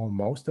small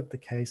most of the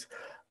case.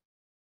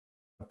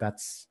 But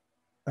that's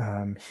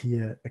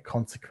here a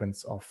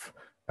consequence of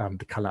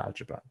the color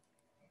algebra.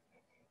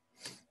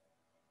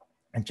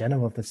 In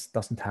general, this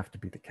doesn't have to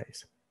be the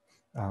case.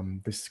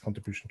 This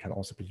contribution can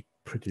also be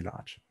pretty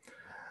large.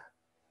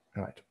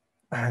 All right,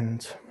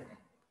 and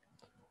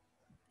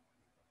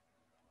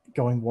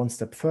going one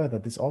step further,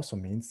 this also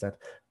means that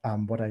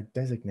what I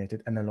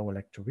designated NLO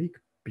Electroweak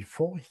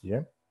before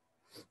here,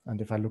 and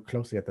if I look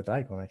closely at the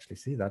diagram, I actually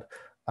see that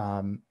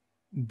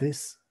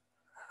this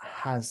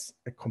has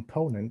a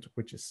component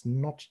which is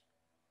not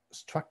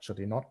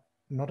structurally not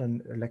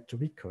an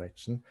Electroweak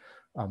correction,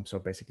 so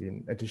basically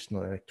an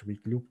additional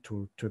Electroweak loop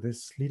to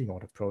this leading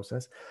order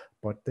process,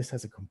 but this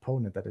has a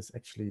component that is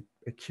actually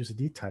a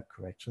QCD type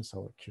correction,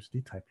 so a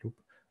QCD type loop.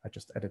 I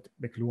just added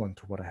a gluon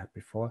to what I had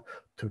before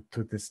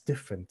to this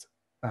different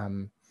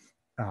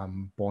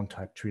Born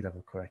type tree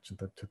level correction,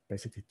 to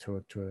basically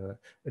to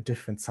a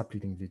different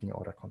subleading leading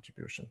order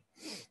contribution.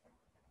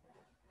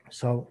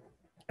 So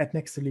at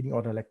next to leading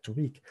order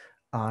Electroweak,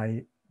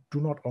 I do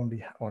not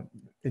only, or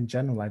in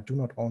general, I do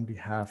not only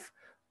have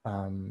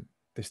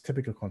this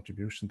typical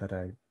contribution that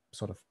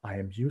I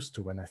am used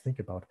to when I think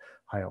about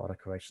higher order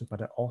corrections,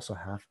 but I also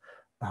have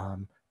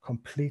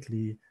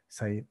completely,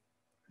 say,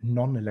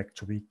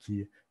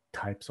 non-Electroweaky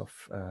types of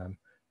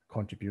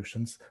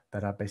contributions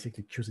that are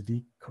basically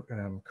QCD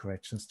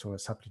corrections to a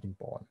subleading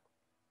Born.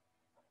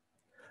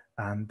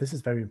 And this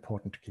is very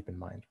important to keep in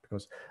mind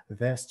because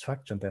their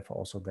structure and therefore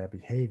also their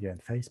behavior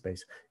and phase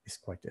space is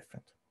quite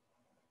different.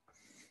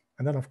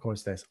 And then, of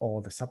course, there's all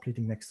the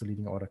subleading next to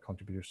leading order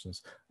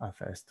contributions,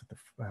 alpha s to the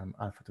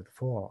alpha to the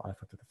 4 or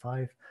alpha to the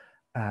 5.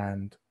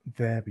 And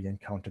there we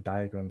encounter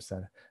diagrams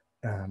that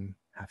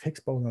have Higgs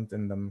bosons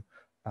in them,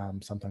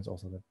 sometimes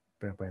also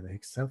where the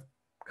Higgs self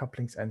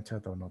couplings enter,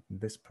 though not in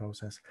this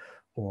process,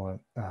 or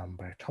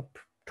where top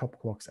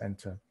quarks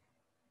enter,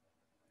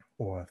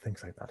 or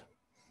things like that.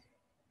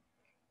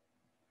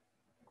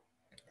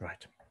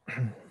 Right.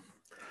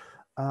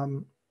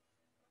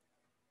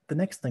 The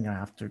next thing I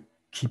have to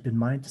keep in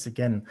mind is,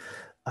 again,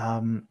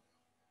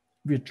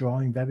 we're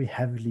drawing very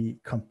heavily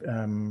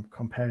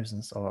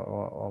comparisons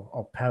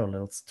or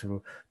parallels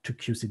to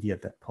QCD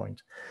at that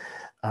point.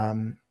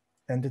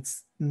 And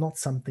it's not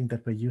something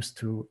that we're used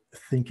to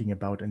thinking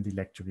about in the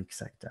Electroweak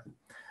sector.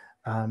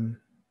 In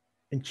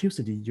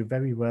QCD, you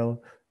very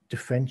well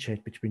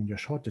differentiate between your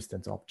short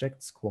distance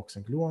objects, quarks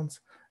and gluons,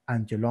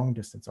 and your long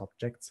distance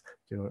objects,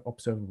 your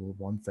observable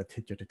ones that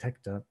hit your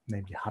detector,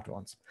 namely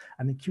hadrons.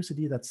 And in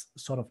QCD, that's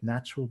sort of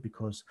natural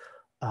because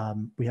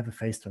we have a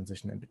phase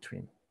transition in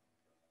between.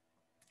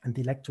 In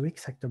the Electroweak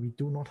sector, we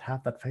do not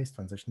have that phase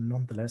transition.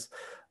 Nonetheless,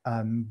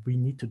 we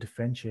need to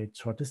differentiate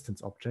short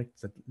distance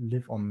objects that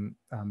live on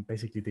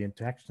basically the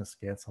interaction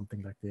scale,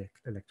 something like the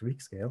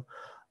Electroweak scale,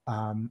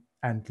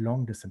 and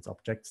long distance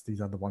objects.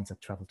 These are the ones that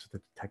travel to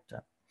the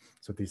detector.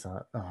 So these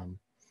are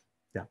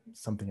yeah,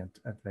 something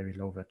at very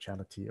low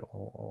virtuality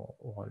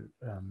or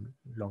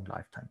long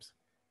lifetimes.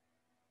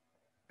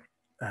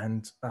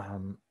 And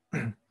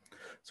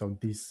so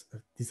these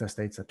are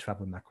states that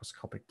travel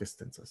macroscopic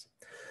distances.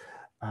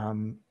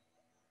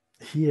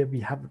 Here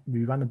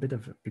we run a bit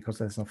of, because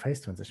there's no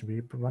phase transition,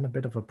 we run a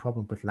bit of a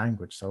problem with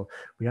language. So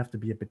we have to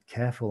be a bit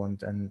careful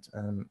and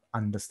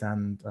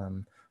understand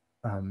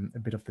a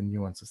bit of the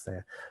nuances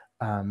there.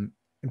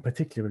 In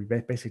particular, we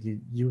basically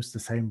use the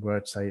same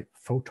word, say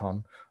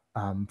photon,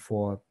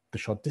 for the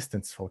short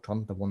distance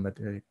photon, the one that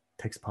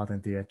takes part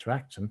in the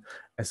interaction,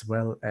 as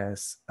well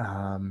as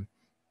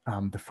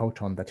the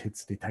photon that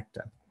hits the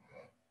detector.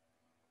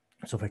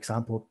 So for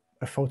example,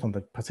 a photon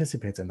that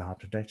participates in the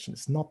hard rejection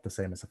is not the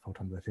same as a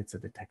photon that hits a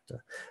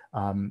detector.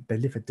 They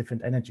live at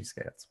different energy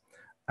scales.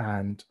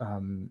 And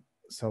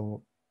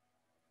so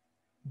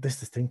this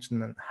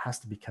distinction has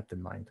to be kept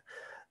in mind.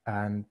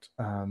 And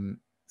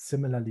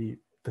similarly,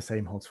 the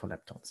same holds for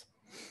leptons.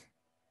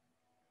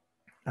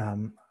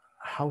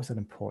 How is that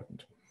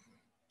important?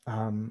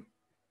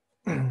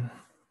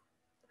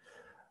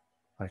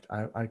 Right,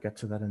 I'll get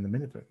to that in a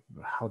minute,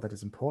 how that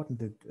is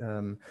important.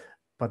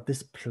 But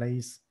this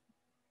plays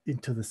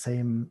into the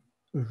same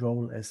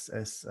role as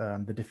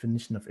the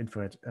definition of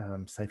infrared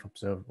safe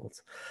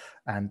observables.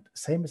 And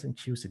same as in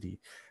QCD,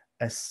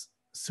 as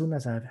soon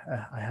as I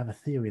have a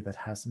theory that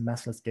has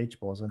massless gauge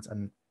bosons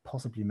and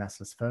possibly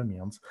massless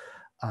fermions,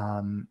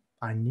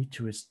 I need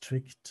to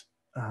restrict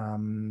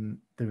the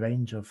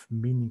range of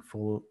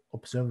meaningful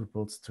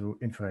observables to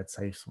infrared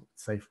safe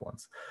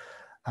ones,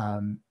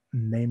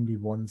 namely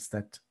ones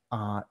that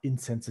are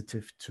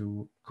insensitive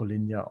to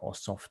collinear or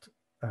soft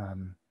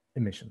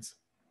emissions.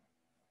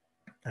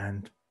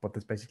 And what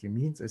this basically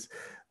means is,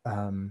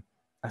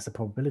 as the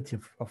probability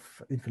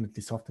of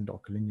infinitely soft and or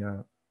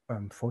collinear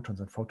photons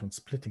and photon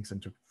splittings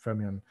into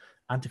fermion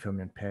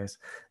antifermion pairs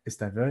is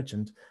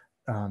divergent,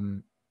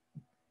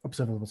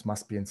 observables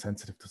must be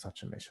insensitive to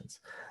such emissions.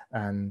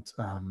 And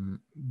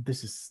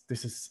this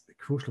is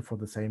crucial for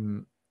the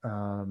same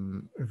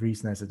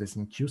reason as it is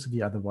in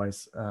QCD.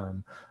 Otherwise,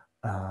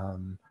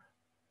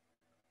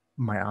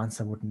 my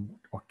answer wouldn't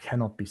or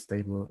cannot be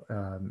stable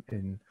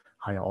in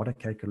higher order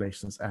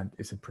calculations, and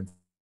is in principle.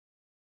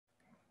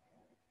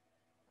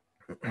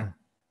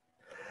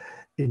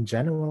 In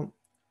general,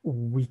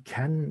 we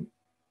can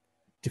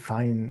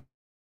define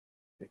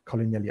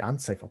collinearly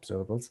unsafe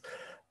observables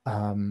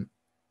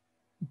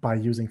by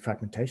using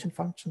fragmentation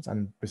functions,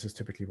 and this is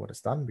typically what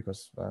is done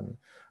because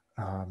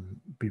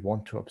we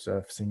want to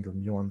observe single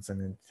muons in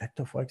a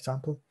detector, for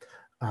example.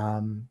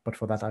 But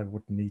for that, I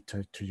would need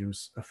to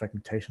use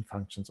fragmentation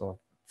functions or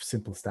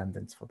simple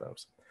stand-ins for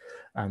those.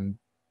 And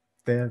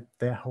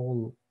their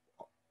whole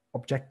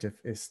objective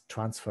is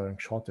transferring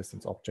short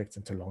distance objects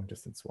into long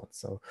distance ones.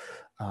 So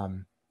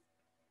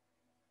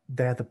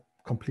they're the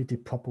completely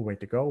proper way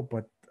to go,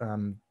 but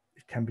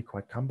it can be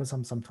quite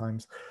cumbersome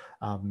sometimes.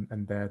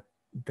 And there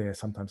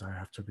sometimes I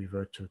have to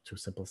revert to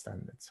simple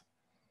stand-ins.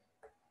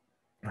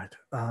 Right.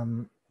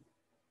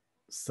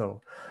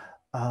 So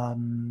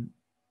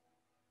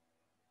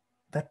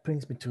that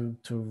brings me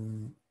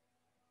to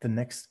the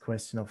next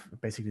question of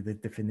basically the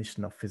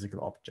definition of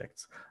physical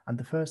objects. And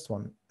the first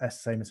one, as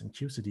same as in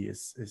QCD,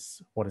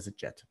 is what is a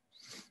jet?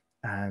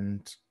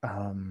 And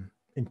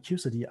in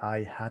QCD,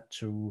 I had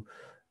to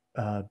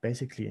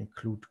basically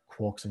include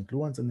quarks and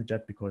gluons in the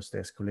jet because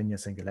there's collinear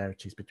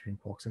singularities between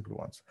quarks and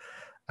gluons.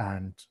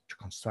 And to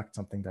construct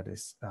something that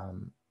is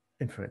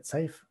infrared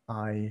safe,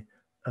 I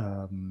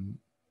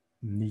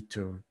need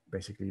to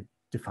basically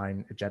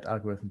define a jet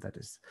algorithm that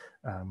is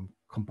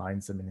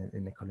combines them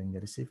in a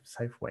collinearly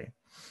safe way.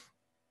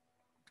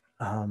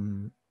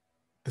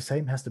 The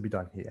same has to be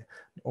done here.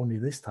 Only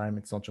this time,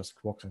 it's not just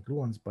quarks and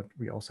gluons, but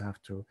we also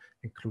have to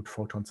include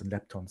photons and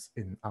leptons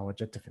in our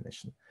jet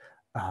definition.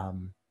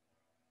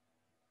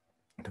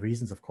 The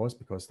reasons, of course,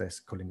 because there's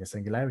collinear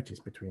singularities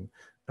between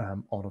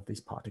all of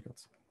these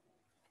particles.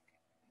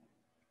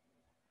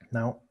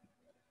 Now,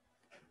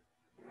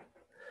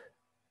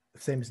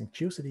 same as in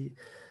QCD,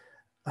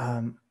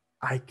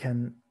 I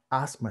can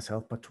ask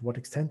myself, but to what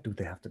extent do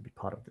they have to be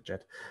part of the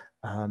jet?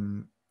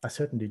 I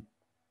certainly,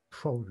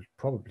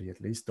 probably at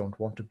least, don't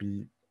want to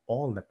be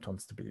all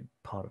leptons to be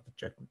part of the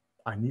jet.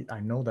 I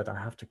know that I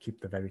have to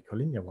keep the very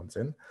collinear ones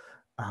in,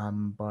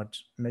 but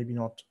maybe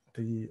not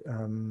the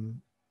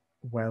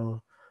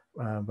well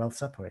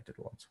separated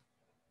ones.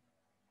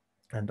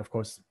 And of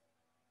course,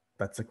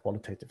 that's a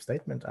qualitative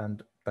statement,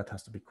 and that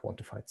has to be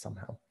quantified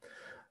somehow.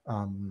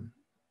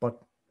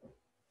 But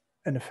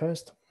in the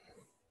first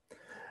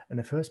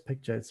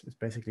picture, it's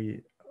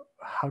basically,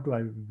 how do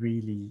I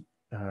really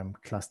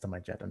cluster my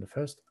jet? And the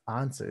first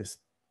answer is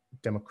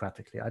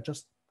democratically. I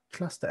just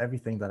cluster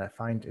everything that I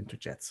find into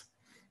jets.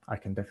 I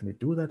can definitely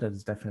do that. That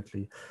is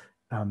definitely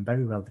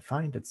very well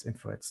defined. It's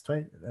infrared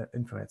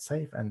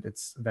safe, and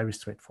it's very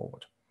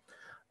straightforward.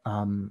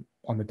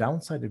 On the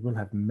downside, it will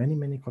have many,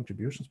 many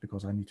contributions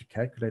because I need to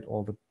calculate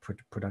all the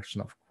production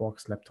of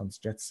quarks, leptons,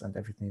 jets, and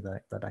everything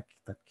that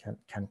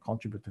can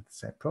contribute to the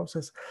same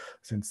process,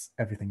 since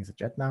everything is a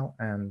jet now,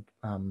 and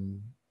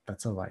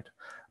that's all right.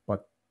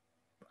 But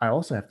I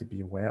also have to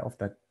be aware of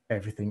that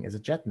everything is a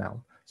jet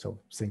now. So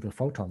single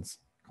photons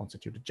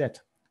constitute a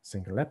jet,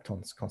 single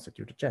leptons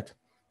constitute a jet.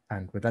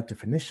 And with that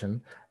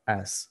definition,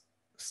 as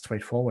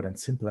straightforward and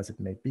simple as it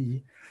may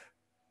be,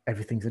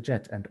 everything's a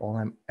jet, and all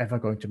I'm ever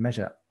going to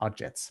measure are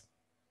jets.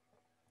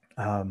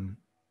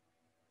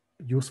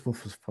 Useful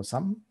for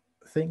some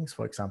things,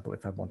 for example,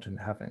 if I want to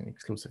have an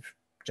exclusive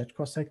jet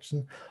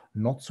cross-section,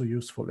 not so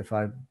useful if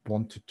I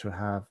wanted to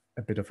have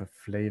a bit of a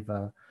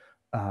flavor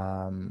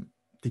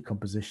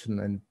decomposition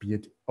and be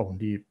it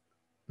only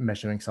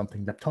measuring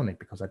something leptonic,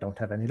 because I don't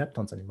have any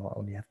leptons anymore, I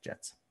only have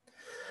jets.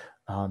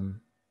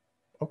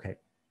 Okay,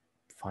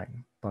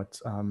 fine, but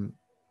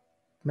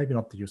maybe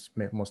not the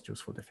most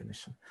useful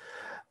definition.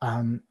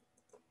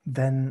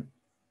 Then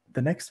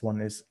the next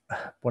one is,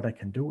 what I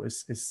can do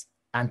is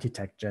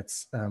anti-tag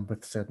jets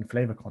with certain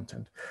flavor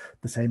content.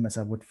 The same as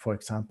I would, for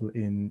example,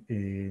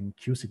 in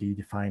QCD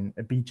define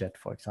a B jet,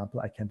 for example.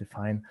 I can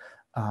define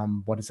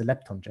what is a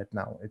lepton jet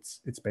now.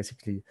 It's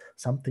basically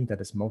something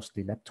that is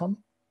mostly lepton,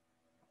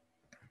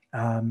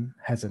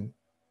 has a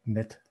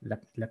net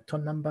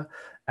lepton number,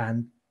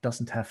 and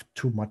doesn't have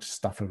too much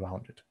stuff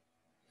around it.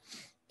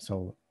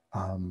 So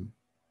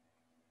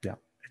yeah,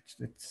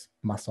 it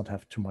must not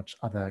have too much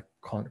other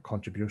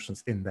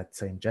contributions in that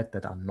same jet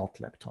that are not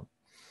lepton.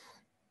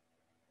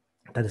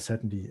 That is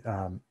certainly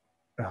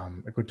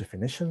a good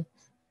definition.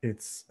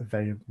 It's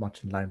very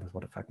much in line with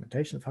what a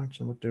fragmentation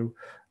function would do,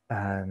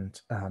 and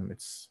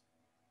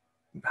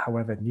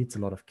however, it needs a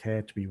lot of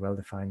care to be well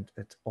defined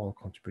at all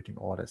contributing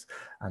orders,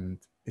 and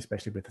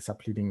especially with the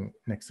subleading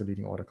next to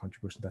leading order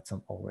contribution, that's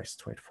not always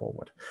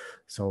straightforward.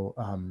 So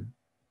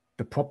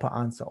the proper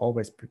answer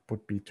always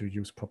would be to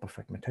use proper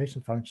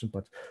fragmentation function,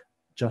 but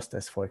just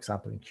as, for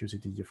example, in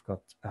QCD, you've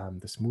got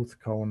the smooth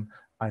cone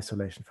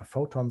isolation for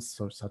photons,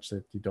 so such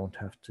that you don't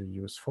have to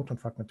use photon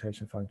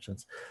fragmentation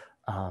functions.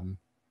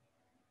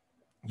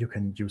 You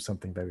can use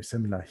something very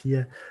similar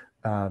here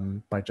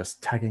by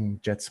just tagging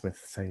jets with,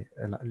 say,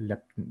 a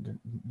net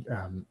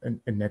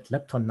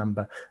lepton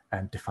number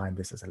and define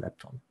this as a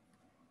lepton.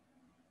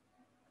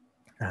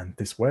 And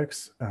this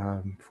works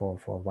for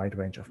a wide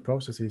range of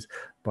processes,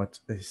 but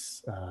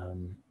is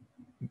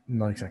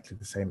not exactly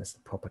the same as the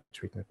proper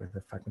treatment with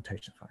the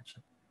fragmentation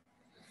function.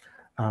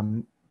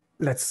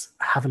 Let's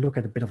have a look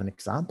at a bit of an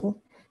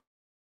example.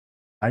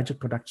 Dijet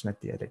production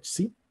at the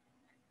LHC.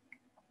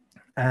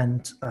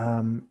 And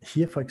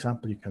here, for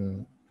example, you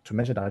can, to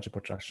measure dijet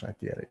production at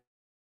the LHC,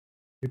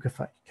 you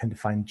can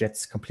define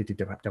jets completely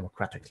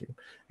democratically,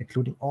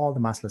 including all the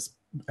massless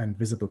and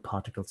visible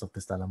particles of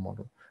the stellar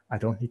model. I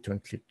don't need to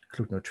include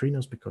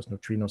neutrinos because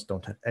neutrinos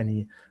don't have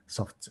any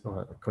soft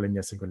or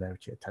collinear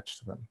singularity attached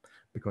to them,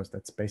 because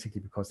that's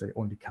basically because they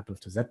only couple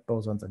to Z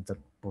bosons, and Z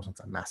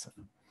bosons are massive.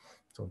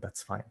 So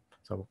that's fine.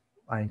 So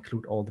I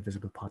include all the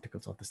visible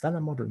particles of the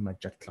stellar model in my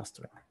jet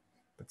clustering.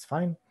 That's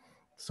fine.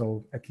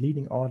 So at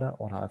leading order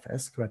alpha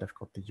S squared, I've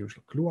got the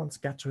usual gluon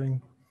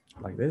scattering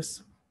like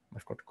this.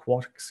 I've got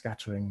quark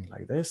scattering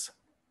like this.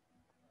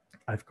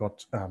 I've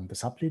got the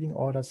subleading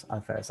orders,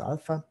 alpha S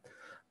alpha,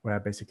 where I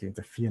basically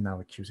interfere now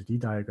a QCD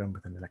diagram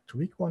with an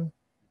electroweak one.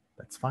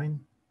 That's fine.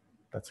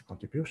 That's a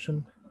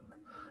contribution.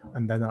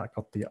 And then I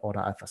got the order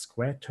alpha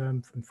squared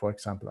term. And for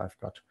example, I've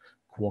got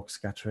quark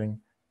scattering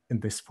in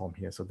this form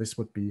here. So this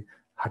would be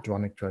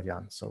hadronic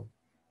Drell-Yan. So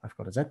I've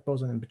got a Z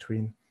boson in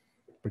between,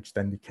 which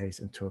then decays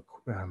into a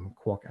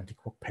quark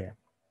anti-quark pair.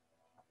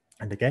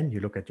 And again, you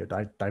look at your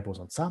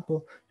diboson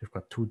sample, you've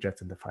got two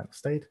jets in the final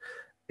state.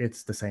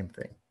 It's the same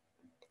thing.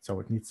 So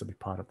it needs to be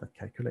part of that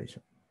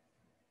calculation.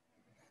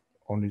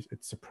 Only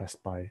it's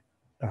suppressed by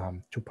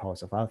 2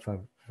 powers of alpha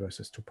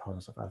versus 2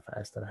 powers of alpha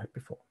S that I had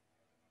before.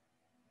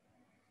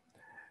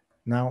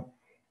 Now,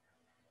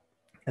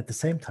 at the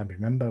same time,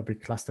 remember we're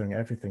clustering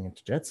everything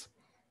into jets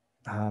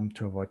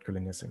to avoid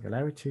collinear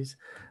singularities.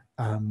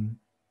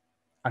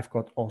 I've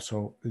got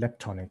also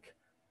leptonic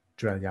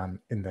Drell-Yan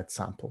in that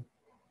sample.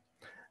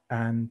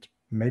 And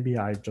maybe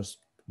I just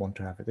want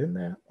to have it in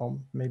there, or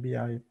maybe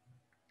I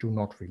do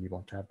not really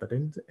want to have that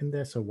in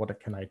there. So what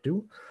can I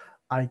do?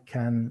 I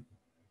can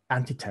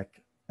anti-tag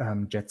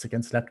jets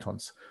against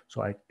leptons.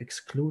 So I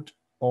exclude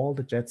all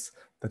the jets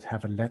that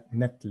have a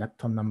net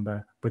lepton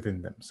number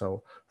within them.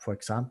 So for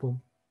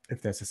example,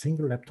 if there's a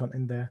single lepton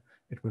in there,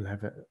 it will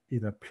have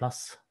either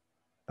plus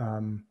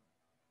 1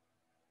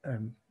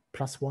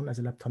 as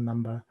a lepton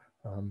number,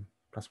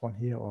 +1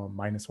 here, or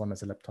 -1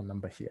 as a lepton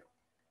number here.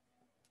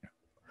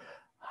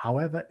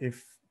 However,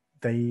 if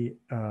they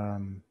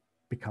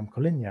become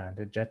collinear and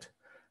the jet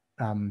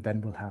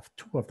then will have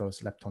 2 of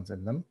those leptons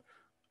in them,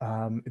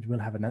 it will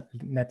have a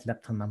net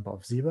lepton number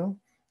of 0,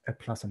 a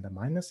plus and a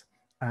minus,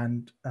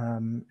 and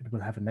it will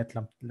have a net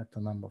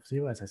lepton number of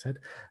 0, as I said,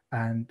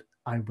 and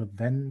I will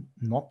then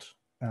not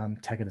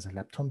tag it as a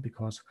lepton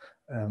because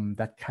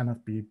that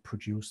cannot be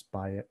produced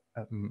by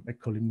a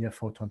collinear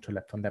photon to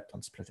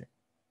lepton-lepton splitting.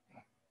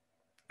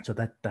 So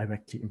that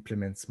directly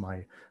implements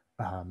my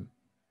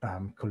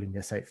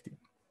collinear safety.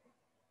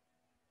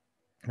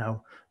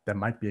 Now, there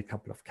might be a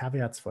couple of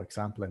caveats, for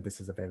example, and this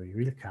is a very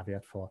real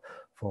caveat for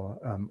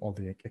all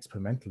the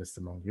experimentalists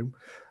among you.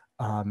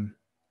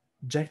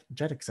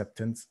 Jet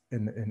acceptance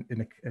in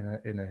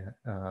a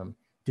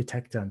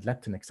detector and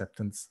lepton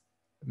acceptance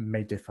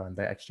may differ, and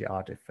they actually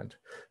are different.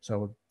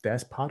 So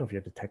there's part of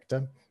your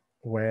detector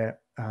where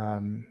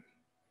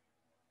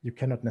you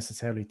cannot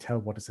necessarily tell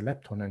what is a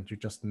lepton, and you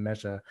just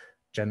measure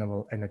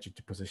general energy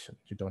deposition.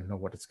 You don't know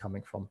what it's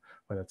coming from,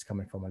 whether it's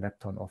coming from a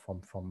lepton or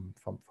from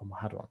a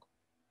hadron.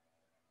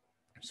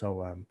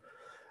 So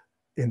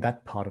in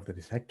that part of the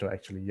detector,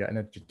 actually, your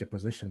energy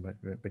deposition,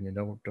 when you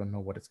don't know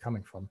what it's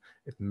coming from,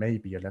 it may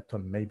be a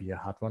lepton, maybe a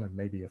hadron, and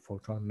maybe a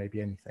photon,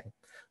 maybe anything.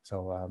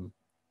 So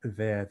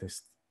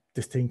this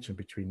distinction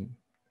between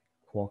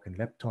quark and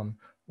lepton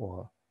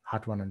or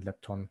hadron and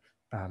lepton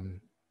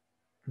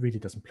really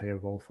doesn't play a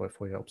role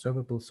for your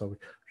observable. So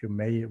you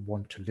may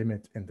want to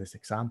limit, in this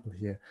example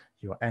here,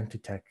 your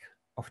anti-tag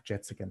of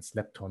jets against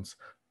leptons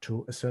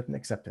to a certain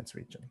acceptance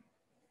region.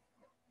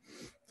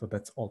 So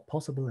that's all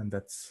possible, and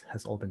that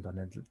has all been done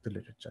in the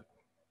literature.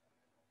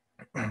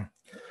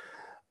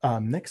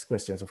 Next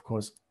question is, of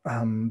course,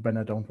 when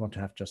I don't want to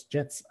have just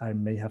jets, I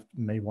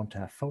may want to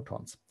have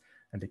photons.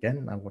 And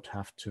again, I would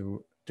have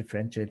to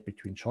differentiate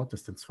between short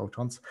distance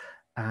photons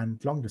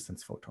and long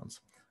distance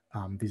photons.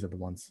 These are the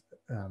ones,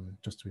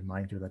 just to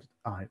remind you, that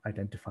are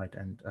identified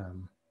and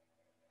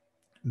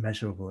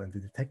measurable in the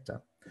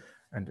detector.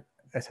 And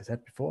as I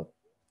said before,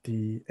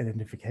 the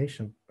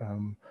identification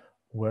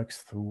works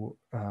through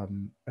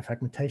a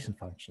fragmentation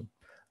function.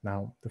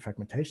 Now, the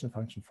fragmentation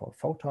function for a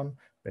photon,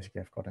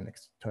 basically I've got an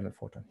external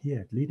photon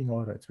here at leading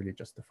order, it's really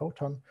just the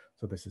photon.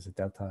 So this is a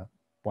delta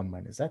 1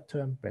 minus z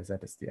term, where z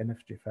is the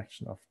energy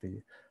fraction of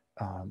the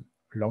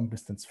long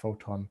distance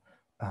photon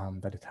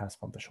that it has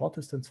from the short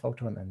distance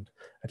photon. And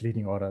at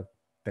leading order,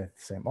 they're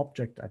the same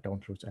object, I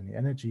don't lose any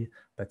energy,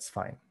 that's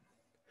fine.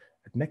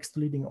 At next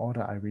leading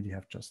order, I really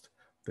have just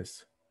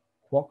this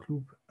quark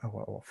loop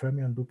or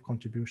fermion loop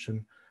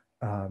contribution.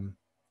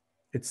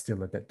 It's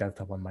still a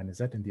delta 1 minus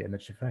z in the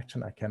energy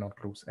fraction. I cannot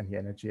lose any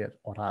energy at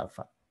order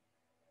alpha.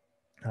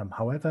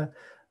 However,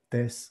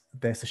 there's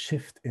a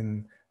shift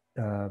in,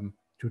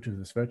 due to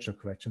this virtual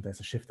correction, there's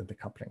a shift in the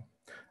coupling.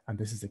 And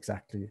this is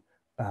exactly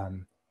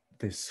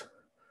this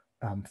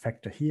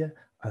factor here,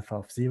 alpha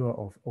of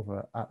 0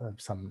 over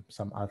some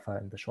alpha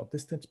in the short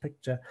distance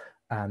picture.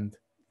 And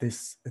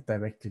this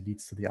directly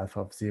leads to the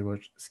alpha of 0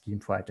 scheme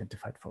for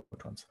identified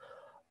photons.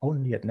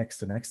 Only at next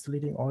to next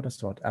leading order,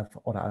 so at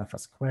order alpha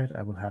squared,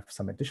 I will have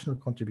some additional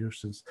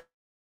contributions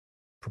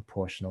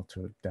proportional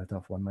to delta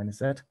of 1 minus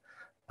z.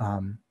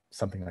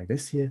 Something like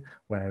this here,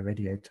 where I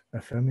radiate a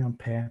fermion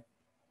pair.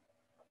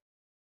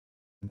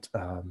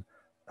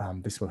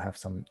 And this will have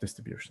some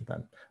distribution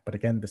then. But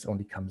again, this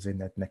only comes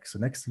in at next to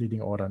next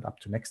leading order and up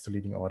to next to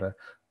leading order.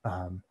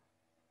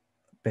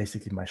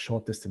 Basically, my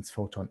short distance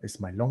photon is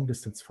my long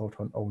distance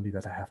photon, only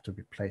that I have to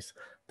replace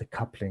the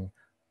coupling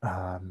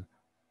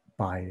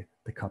by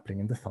the coupling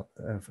in the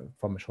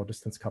from a short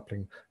distance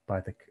coupling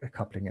by the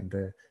coupling in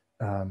the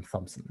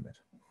Thomson limit.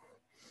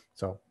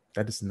 So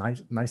that is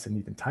nice and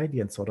neat and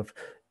tidy, and sort of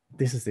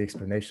this is the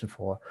explanation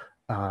for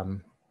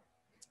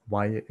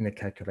why in a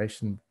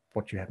calculation,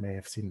 what you may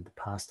have seen in the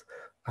past,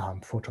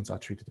 photons are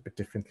treated a bit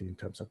differently in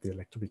terms of the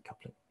electroweak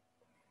coupling.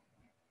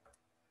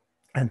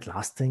 And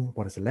last thing,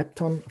 what is a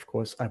lepton? Of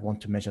course, I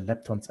want to measure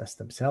leptons as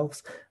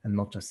themselves and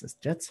not just as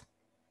jets.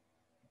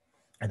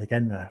 And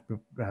again,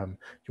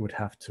 you would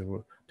have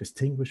to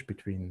distinguish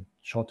between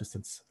short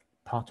distance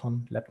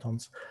parton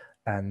leptons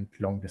and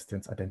long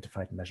distance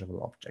identified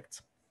measurable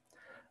objects.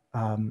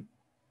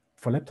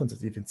 For leptons,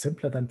 it's even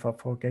simpler than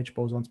for gauge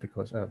bosons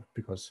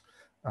because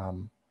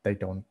they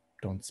don't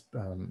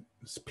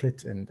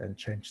split and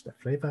change their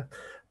flavor,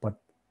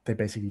 but they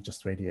basically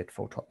just radiate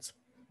photons.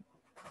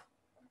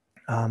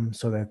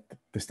 So that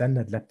the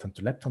standard lepton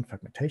to lepton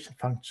fragmentation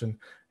function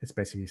is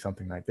basically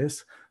something like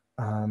this.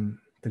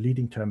 The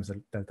leading term is a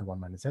delta 1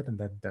 minus z, and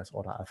then there's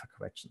order alpha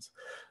corrections.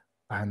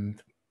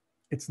 And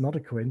it's not a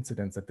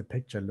coincidence that the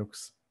picture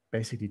looks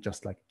basically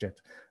just like a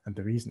jet. And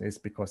the reason is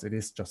because it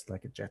is just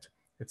like a jet.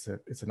 It's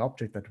an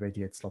object that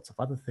radiates lots of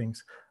other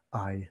things.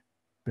 I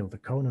build a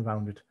cone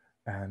around it,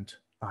 and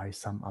I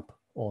sum up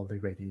all the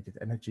radiated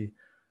energy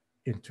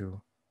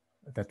into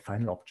that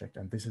final object.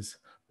 And this is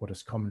what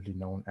is commonly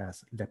known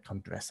as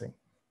lepton dressing.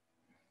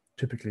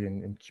 Typically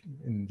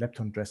in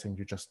lepton dressing,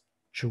 you just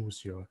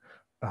choose your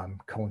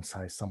cone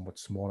size somewhat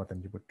smaller than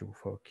you would do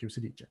for a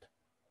QCD jet.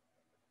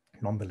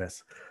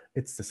 Nonetheless,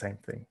 it's the same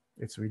thing.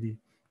 It's really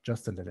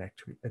just an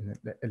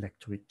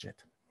electroweak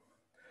jet.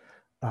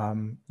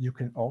 You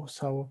can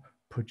also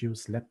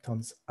produce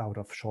leptons out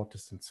of short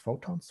distance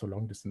photons, so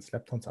long distance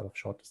leptons out of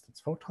short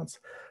distance photons.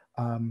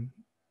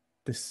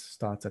 This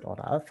starts at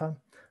order alpha.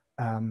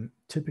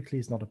 Typically,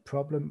 it's not a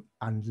problem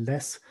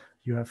unless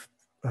you have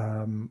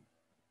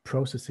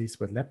processes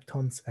with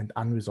leptons and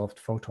unresolved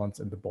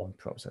photons in the Born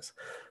process.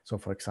 So,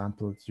 for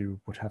example,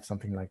 you would have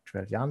something like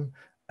Drell-Yan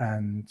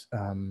and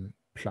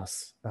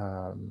plus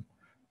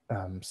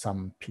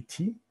some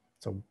PT,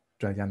 so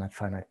Drell-Yan at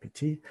finite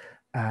PT,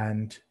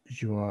 and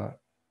your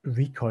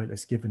recoil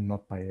is given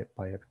not by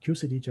a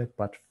QCD jet,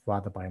 but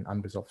rather by an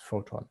unresolved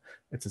photon.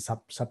 It's a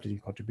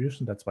subleading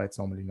contribution. That's why it's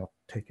normally not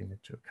taken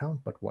into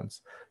account. But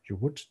once you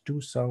would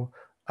do so,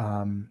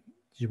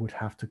 you would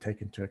have to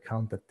take into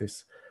account that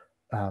this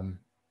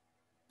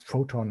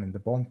photon in the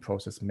Born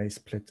process may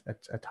split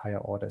at higher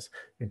orders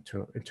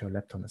into a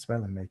lepton as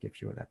well and may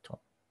give you a lepton.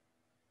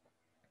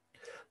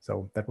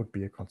 So that would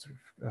be a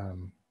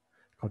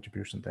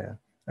contribution there.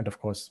 And of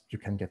course, you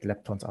can get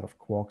leptons out of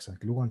quarks and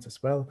gluons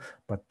as well,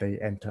 but they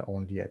enter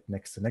only at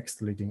next to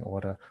next leading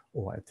order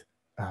or at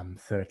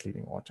third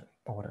leading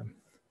order.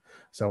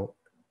 So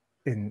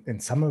in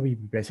summary, we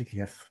basically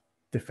have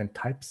different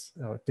types,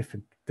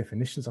 different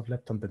definitions of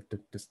lepton.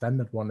 The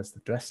standard one is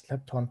the dressed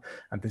lepton,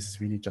 and this is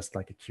really just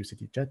like a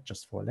QCD jet,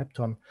 just for a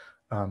lepton.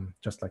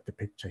 just like the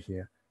picture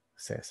here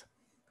says.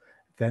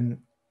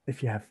 Then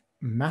if you have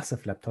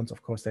massive leptons,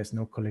 of course, there's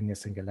no collinear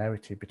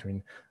singularity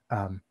between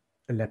a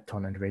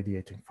lepton and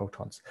radiating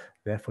photons.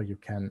 Therefore, you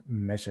can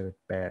measure it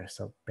bare.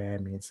 So bare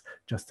means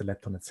just the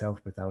lepton itself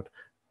without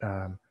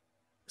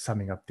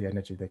summing up the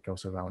energy that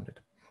goes around it.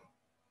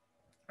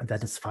 And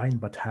that is fine,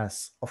 but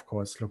has, of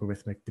course,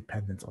 logarithmic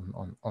dependence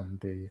on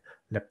the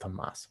lepton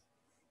mass.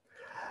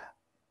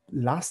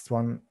 Last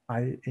one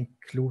I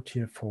include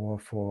here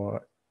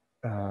for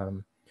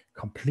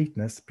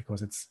completeness,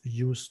 because it's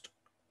used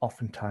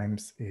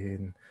oftentimes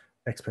in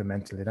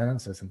experimental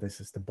analysis, and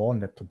this is the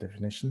Born-Lepton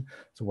definition.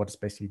 So what is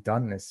basically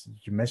done is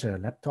you measure a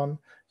lepton,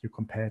 you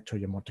compare it to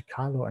your Monte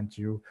Carlo, and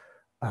you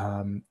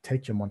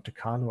take your Monte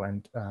Carlo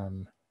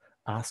and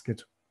ask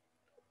it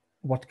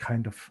what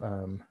kind of,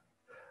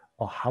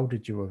 or how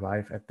did you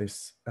arrive at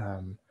this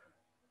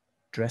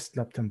dressed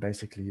lepton,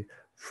 basically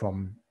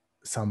from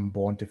some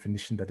Born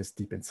definition that is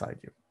deep inside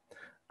you.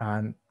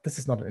 And this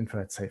is not an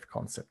infrared safe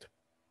concept.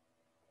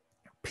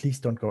 Please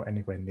don't go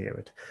anywhere near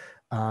it.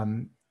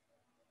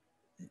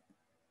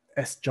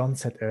 As John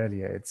said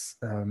earlier, it's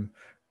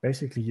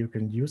basically you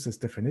can use this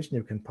definition,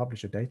 you can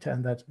publish your data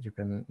in that, you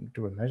can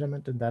do a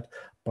measurement in that,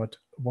 but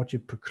what you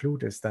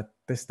preclude is that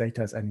this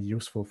data is any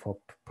useful for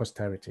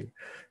posterity.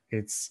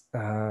 It's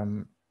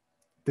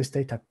this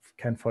data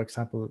can, for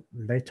example,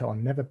 later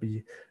on never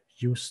be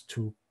used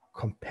to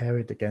compare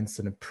it against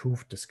an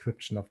improved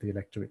description of the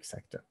Electroweak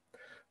sector.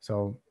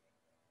 So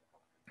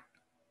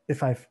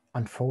if I've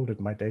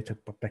unfolded my data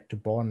back to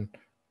Born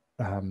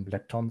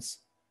leptons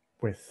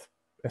with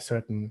a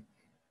certain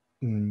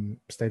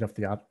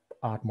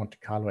state-of-the-art Monte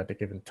Carlo at a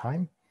given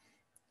time,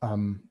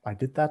 I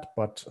did that,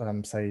 but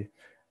say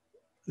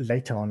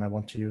later on I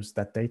want to use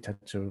that data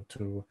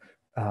to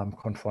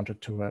confront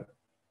it to a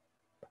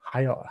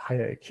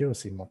higher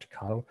accuracy Monte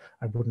Carlo,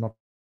 I would not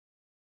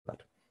do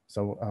that.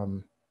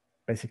 So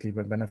basically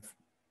when I've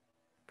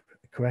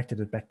corrected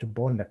it back to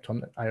Born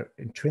lepton, I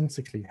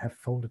intrinsically have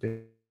folded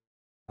in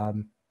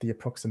the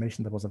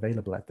approximation that was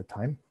available at the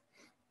time.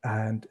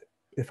 And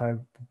if I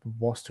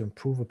was to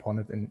improve upon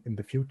it in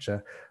the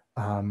future,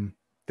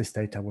 this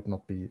data would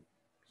not be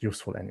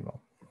useful anymore.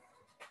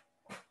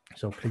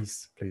 So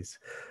please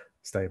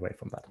stay away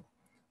from that.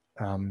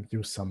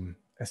 Use some,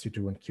 as you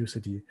do in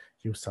QCD,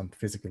 use some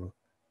physical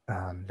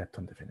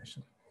lepton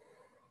definition.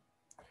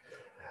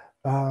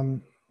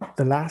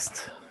 The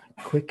last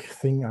quick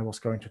thing I was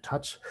going to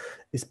touch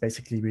is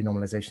basically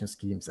renormalization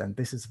schemes. And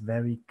this is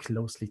very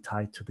closely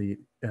tied to the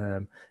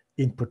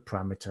input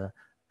parameter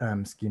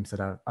schemes that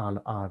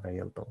are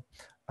available.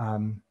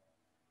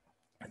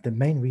 The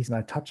main reason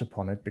I touch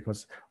upon it,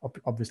 because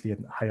obviously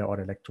in higher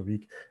order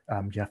Electroweak,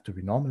 you have to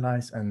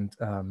renormalize, and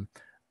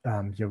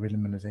your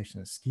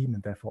renormalization scheme,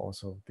 and therefore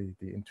also the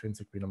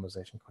intrinsic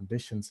renormalization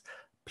conditions,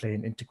 play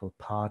an integral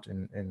part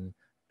in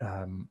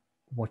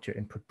what your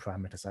input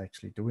parameters are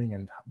actually doing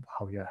and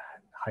how your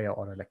higher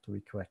order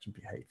Electroweak correction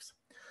behaves.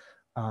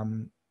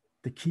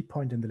 The key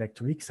point in the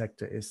Electroweak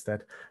sector is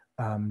that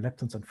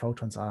leptons and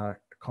photons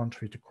are,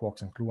 contrary to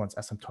quarks and gluons,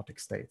 asymptotic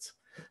states.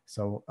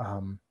 So,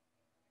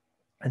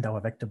 and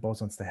our vector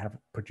bosons, they have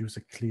produce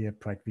a clear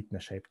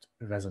Breit-Wigner-shaped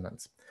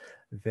resonance.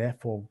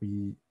 Therefore,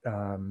 we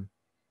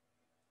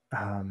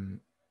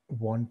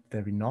want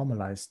the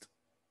renormalized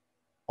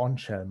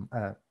on-shell,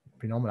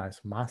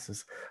 renormalized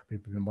masses, we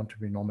want to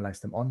renormalize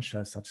them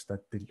on-shell such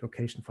that the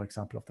location, for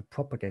example, of the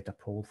propagator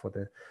pole for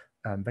the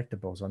vector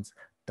bosons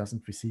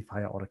doesn't receive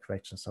higher order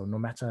corrections. So no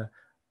matter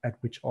at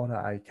which order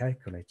I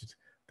calculate it,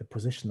 the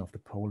position of the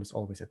pole is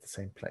always at the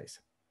same place.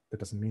 That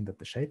doesn't mean that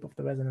the shape of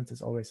the resonance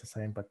is always the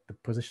same, but the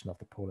position of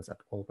the pole is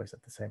always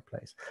at the same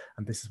place.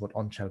 And this is what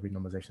on-shell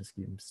renormalization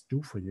schemes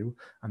do for you.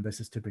 And this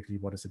is typically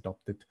what is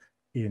adopted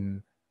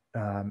in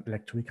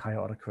Electroweak higher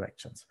order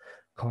corrections.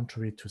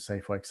 Contrary to, say,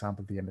 for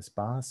example, the MS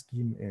bar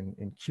scheme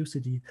in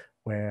QCD,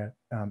 where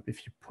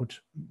if you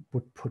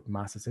would put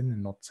masses in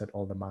and not set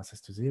all the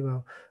masses to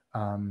zero,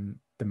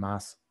 the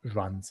mass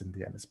runs in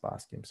the MS bar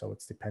scheme. So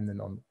it's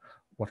dependent on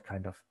what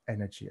kind of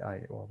energy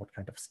or what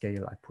kind of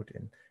scale I put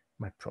in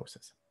my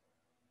process.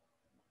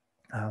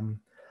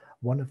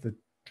 One of the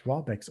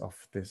drawbacks of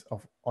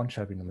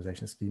on-shell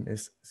renormalization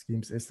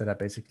schemes is that I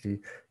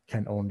basically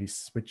can only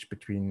switch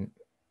between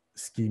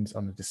schemes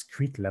on a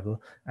discrete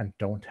level and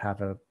don't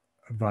have a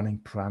running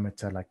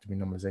parameter like the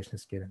renormalization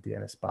scale and the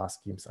MS bar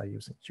schemes I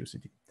use in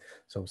QCD.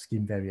 So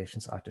scheme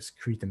variations are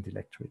discrete in the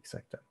Electroweak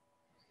sector.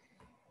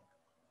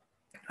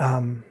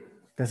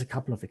 There's a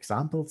couple of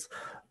examples.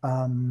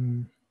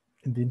 In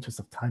the interest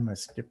of time, I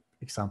skip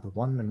example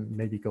 1 and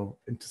maybe go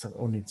into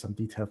only some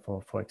detail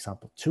for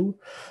example 2.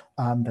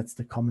 That's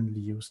the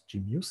commonly used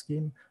GMU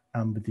scheme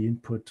with the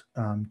input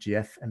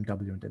GF,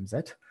 MW, and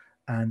MZ.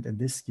 And in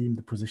this scheme,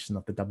 the position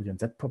of the W and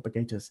Z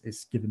propagators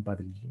is given by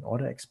the leading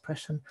order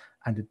expression,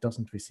 and it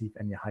doesn't receive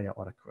any higher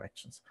order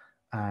corrections.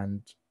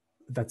 And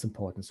that's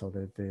important. So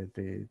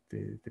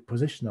the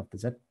position of the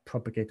Z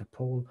propagator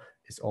pole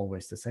is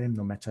always the same,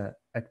 no matter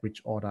at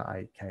which order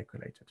I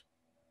calculate it.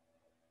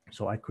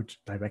 So I could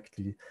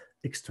directly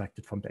extract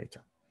it from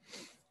data.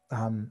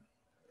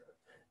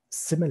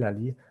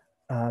 Similarly,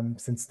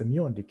 since the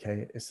muon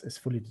decay is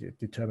fully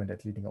determined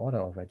at leading order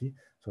already,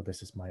 so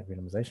this is my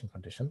renormalization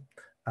condition,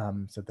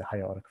 so the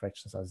higher order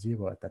corrections are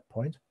 0 at that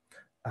point.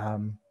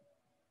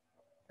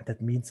 That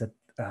means that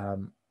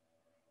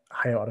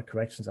higher order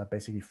corrections are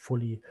basically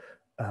fully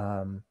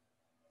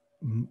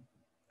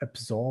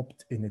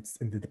absorbed in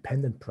the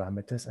dependent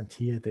parameters, and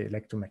here the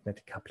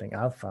electromagnetic coupling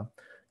alpha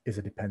is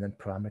a dependent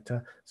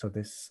parameter. So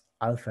this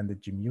alpha in the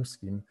G-mu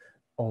scheme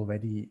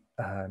already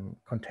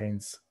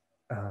contains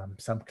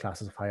some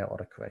classes of higher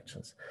order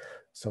corrections.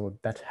 So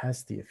that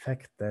has the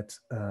effect that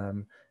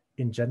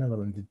in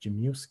general in the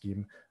G-mu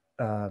scheme,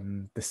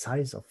 the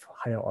size of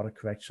higher order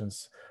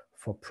corrections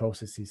for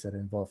processes that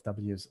involve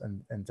W's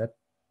and Z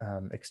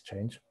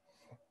exchange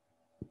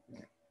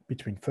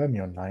between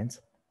fermion lines,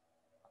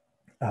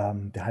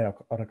 the higher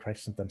order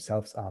corrections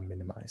themselves are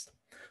minimized.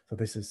 So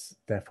this is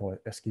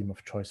therefore a scheme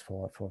of choice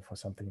for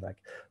something like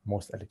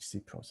most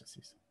LHC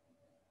processes.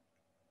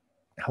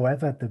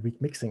 However, the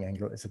weak mixing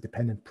angle is a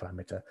dependent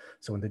parameter.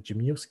 So in the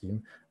G-mu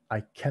scheme,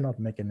 I cannot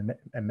make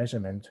a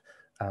measurement,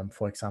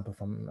 for example,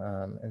 from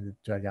in the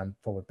Drell-Yan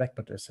forward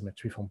backward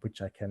asymmetry from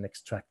which I can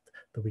extract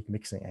the weak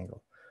mixing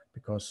angle,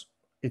 because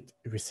it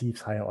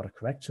receives higher order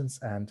corrections,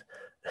 and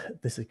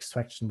this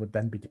extraction would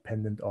then be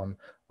dependent on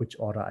which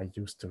order I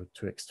use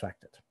to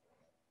extract it.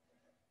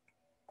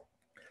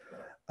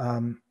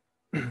 On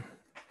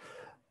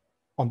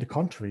the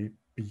contrary,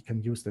 we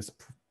can use this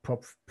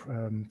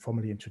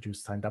formally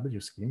introduced sine W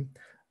scheme,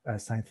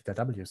 sine theta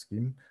W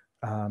scheme,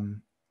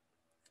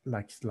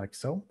 like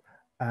so.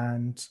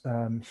 And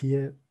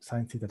here,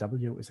 sine theta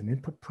W is an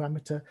input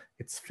parameter.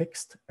 It's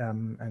fixed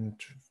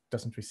and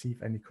doesn't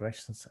receive any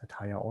corrections at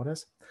higher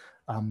orders.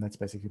 That's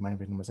basically my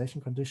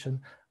renormalization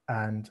condition,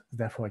 and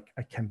therefore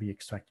I can be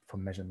extracted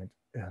from measurement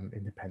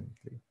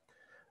independently.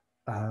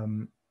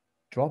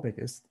 Drawback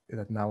is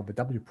that now the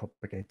W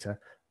propagator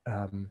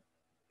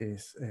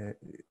is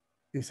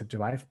a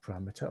derived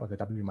parameter, or the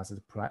W mass is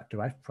a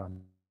derived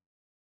parameter,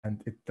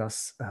 and it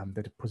does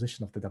the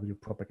position of the W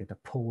propagator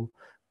pole,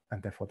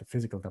 and therefore the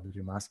physical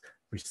W mass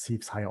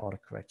receives higher order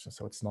correction.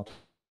 So it's not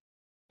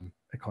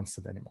a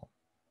constant anymore.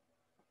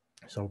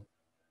 So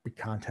we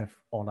can't have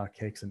all our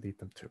cakes and eat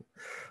them too.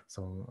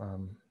 So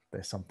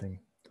there's something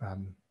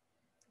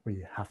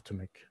we have to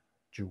make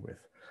do with.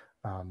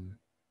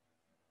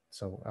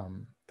 So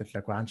the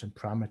Lagrangian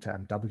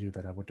parameter MW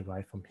that I would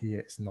derive from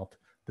here is not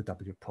the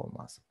W pole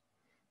mass.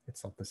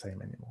 It's not the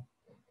same anymore.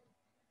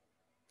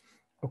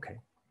 Okay.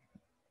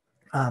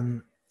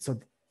 So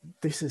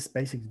this is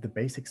basically the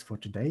basics for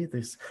today.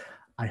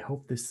 I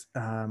hope this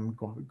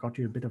got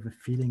you a bit of a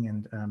feeling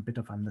and a bit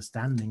of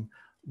understanding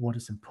what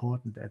is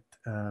important at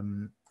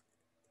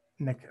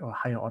or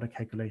higher order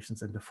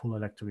calculations in the full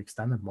Electroweak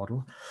standard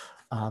model.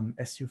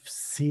 As you've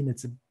seen,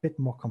 it's a bit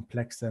more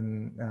complex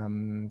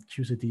than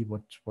QCD,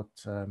 what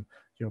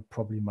you're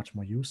probably much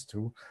more used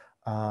to.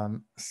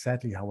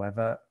 Sadly,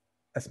 however,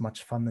 as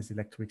much fun as the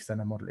Electroweak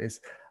standard model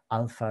is,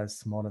 alpha is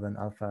smaller than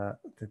alpha,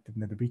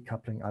 the weak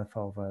coupling alpha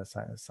over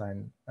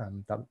sine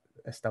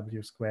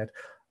SW squared,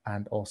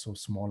 and also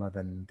smaller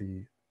than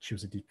the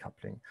QCD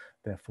coupling.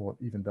 Therefore,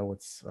 even though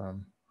it's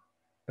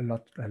a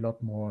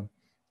lot more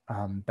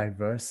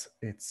diverse,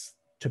 it's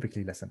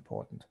typically less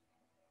important.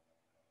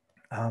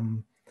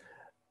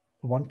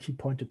 One key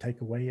point to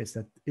take away is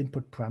that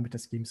input parameter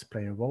schemes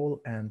play a role,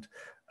 and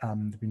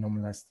the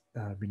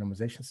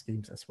renormalization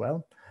schemes as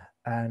well.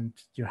 And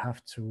you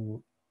have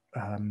to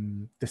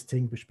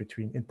distinguish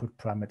between input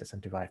parameters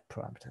and derived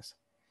parameters.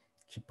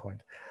 Key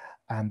point.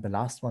 And the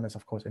last one is,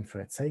 of course,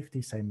 infrared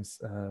safety, same as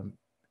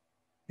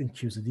in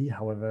QCD.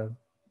 However,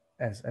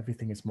 as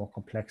everything is more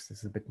complex, this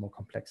is a bit more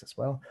complex as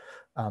well.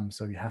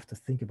 So you have to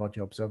think about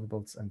your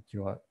observables and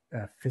your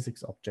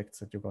physics objects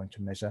that you're going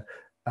to measure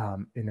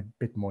in a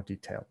bit more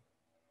detail.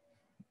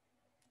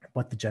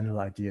 But the general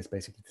idea is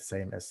basically the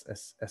same as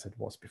it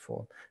was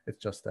before.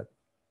 It's just that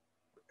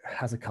it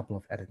has a couple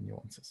of added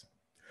nuances.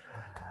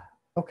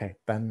 Okay,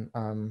 then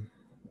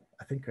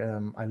I think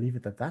I leave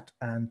it at that.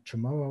 And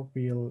tomorrow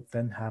we'll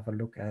then have a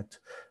look at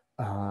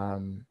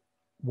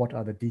what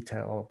are the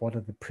detail, or what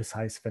are the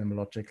precise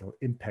phenomenological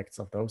impacts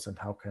of those, and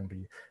how can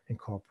we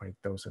incorporate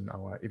those in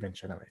our event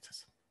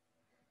generators.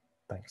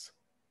 Thanks.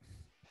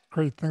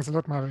 Great, thanks a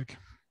lot, Marek.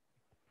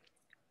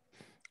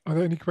 Are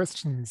there any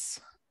questions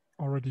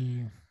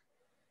already?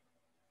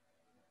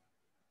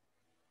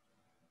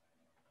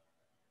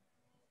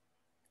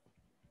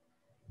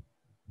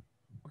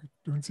 I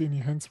don't see any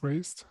hands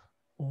raised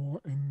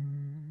or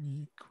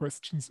any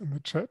questions in the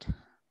chat.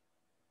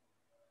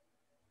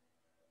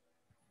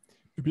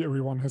 Maybe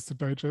everyone has to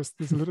digest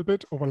this a little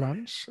bit over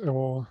lunch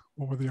or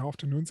over the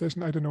afternoon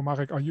session. I don't know,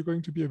 Marek, are you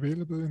going to be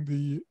available in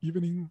the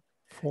evening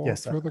for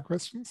further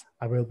questions?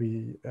 I will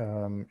be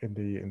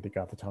in the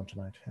Garter Town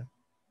tonight. Yeah.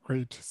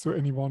 Great. So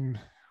anyone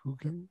who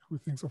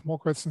thinks of more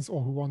questions,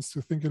 or who wants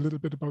to think a little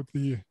bit about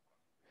the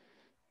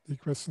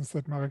questions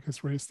that Marek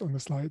has raised on the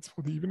slides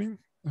for the evening,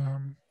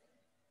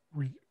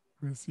 we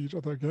will see each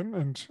other again,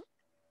 and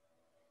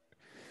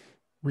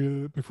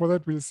before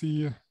that we'll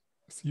see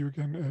See you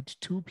again at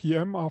 2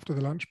 p.m. after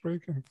the lunch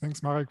break. And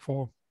thanks, Marek,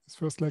 for his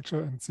first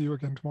lecture, and see you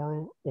again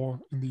tomorrow or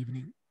in the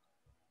evening.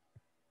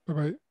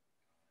 Bye-bye.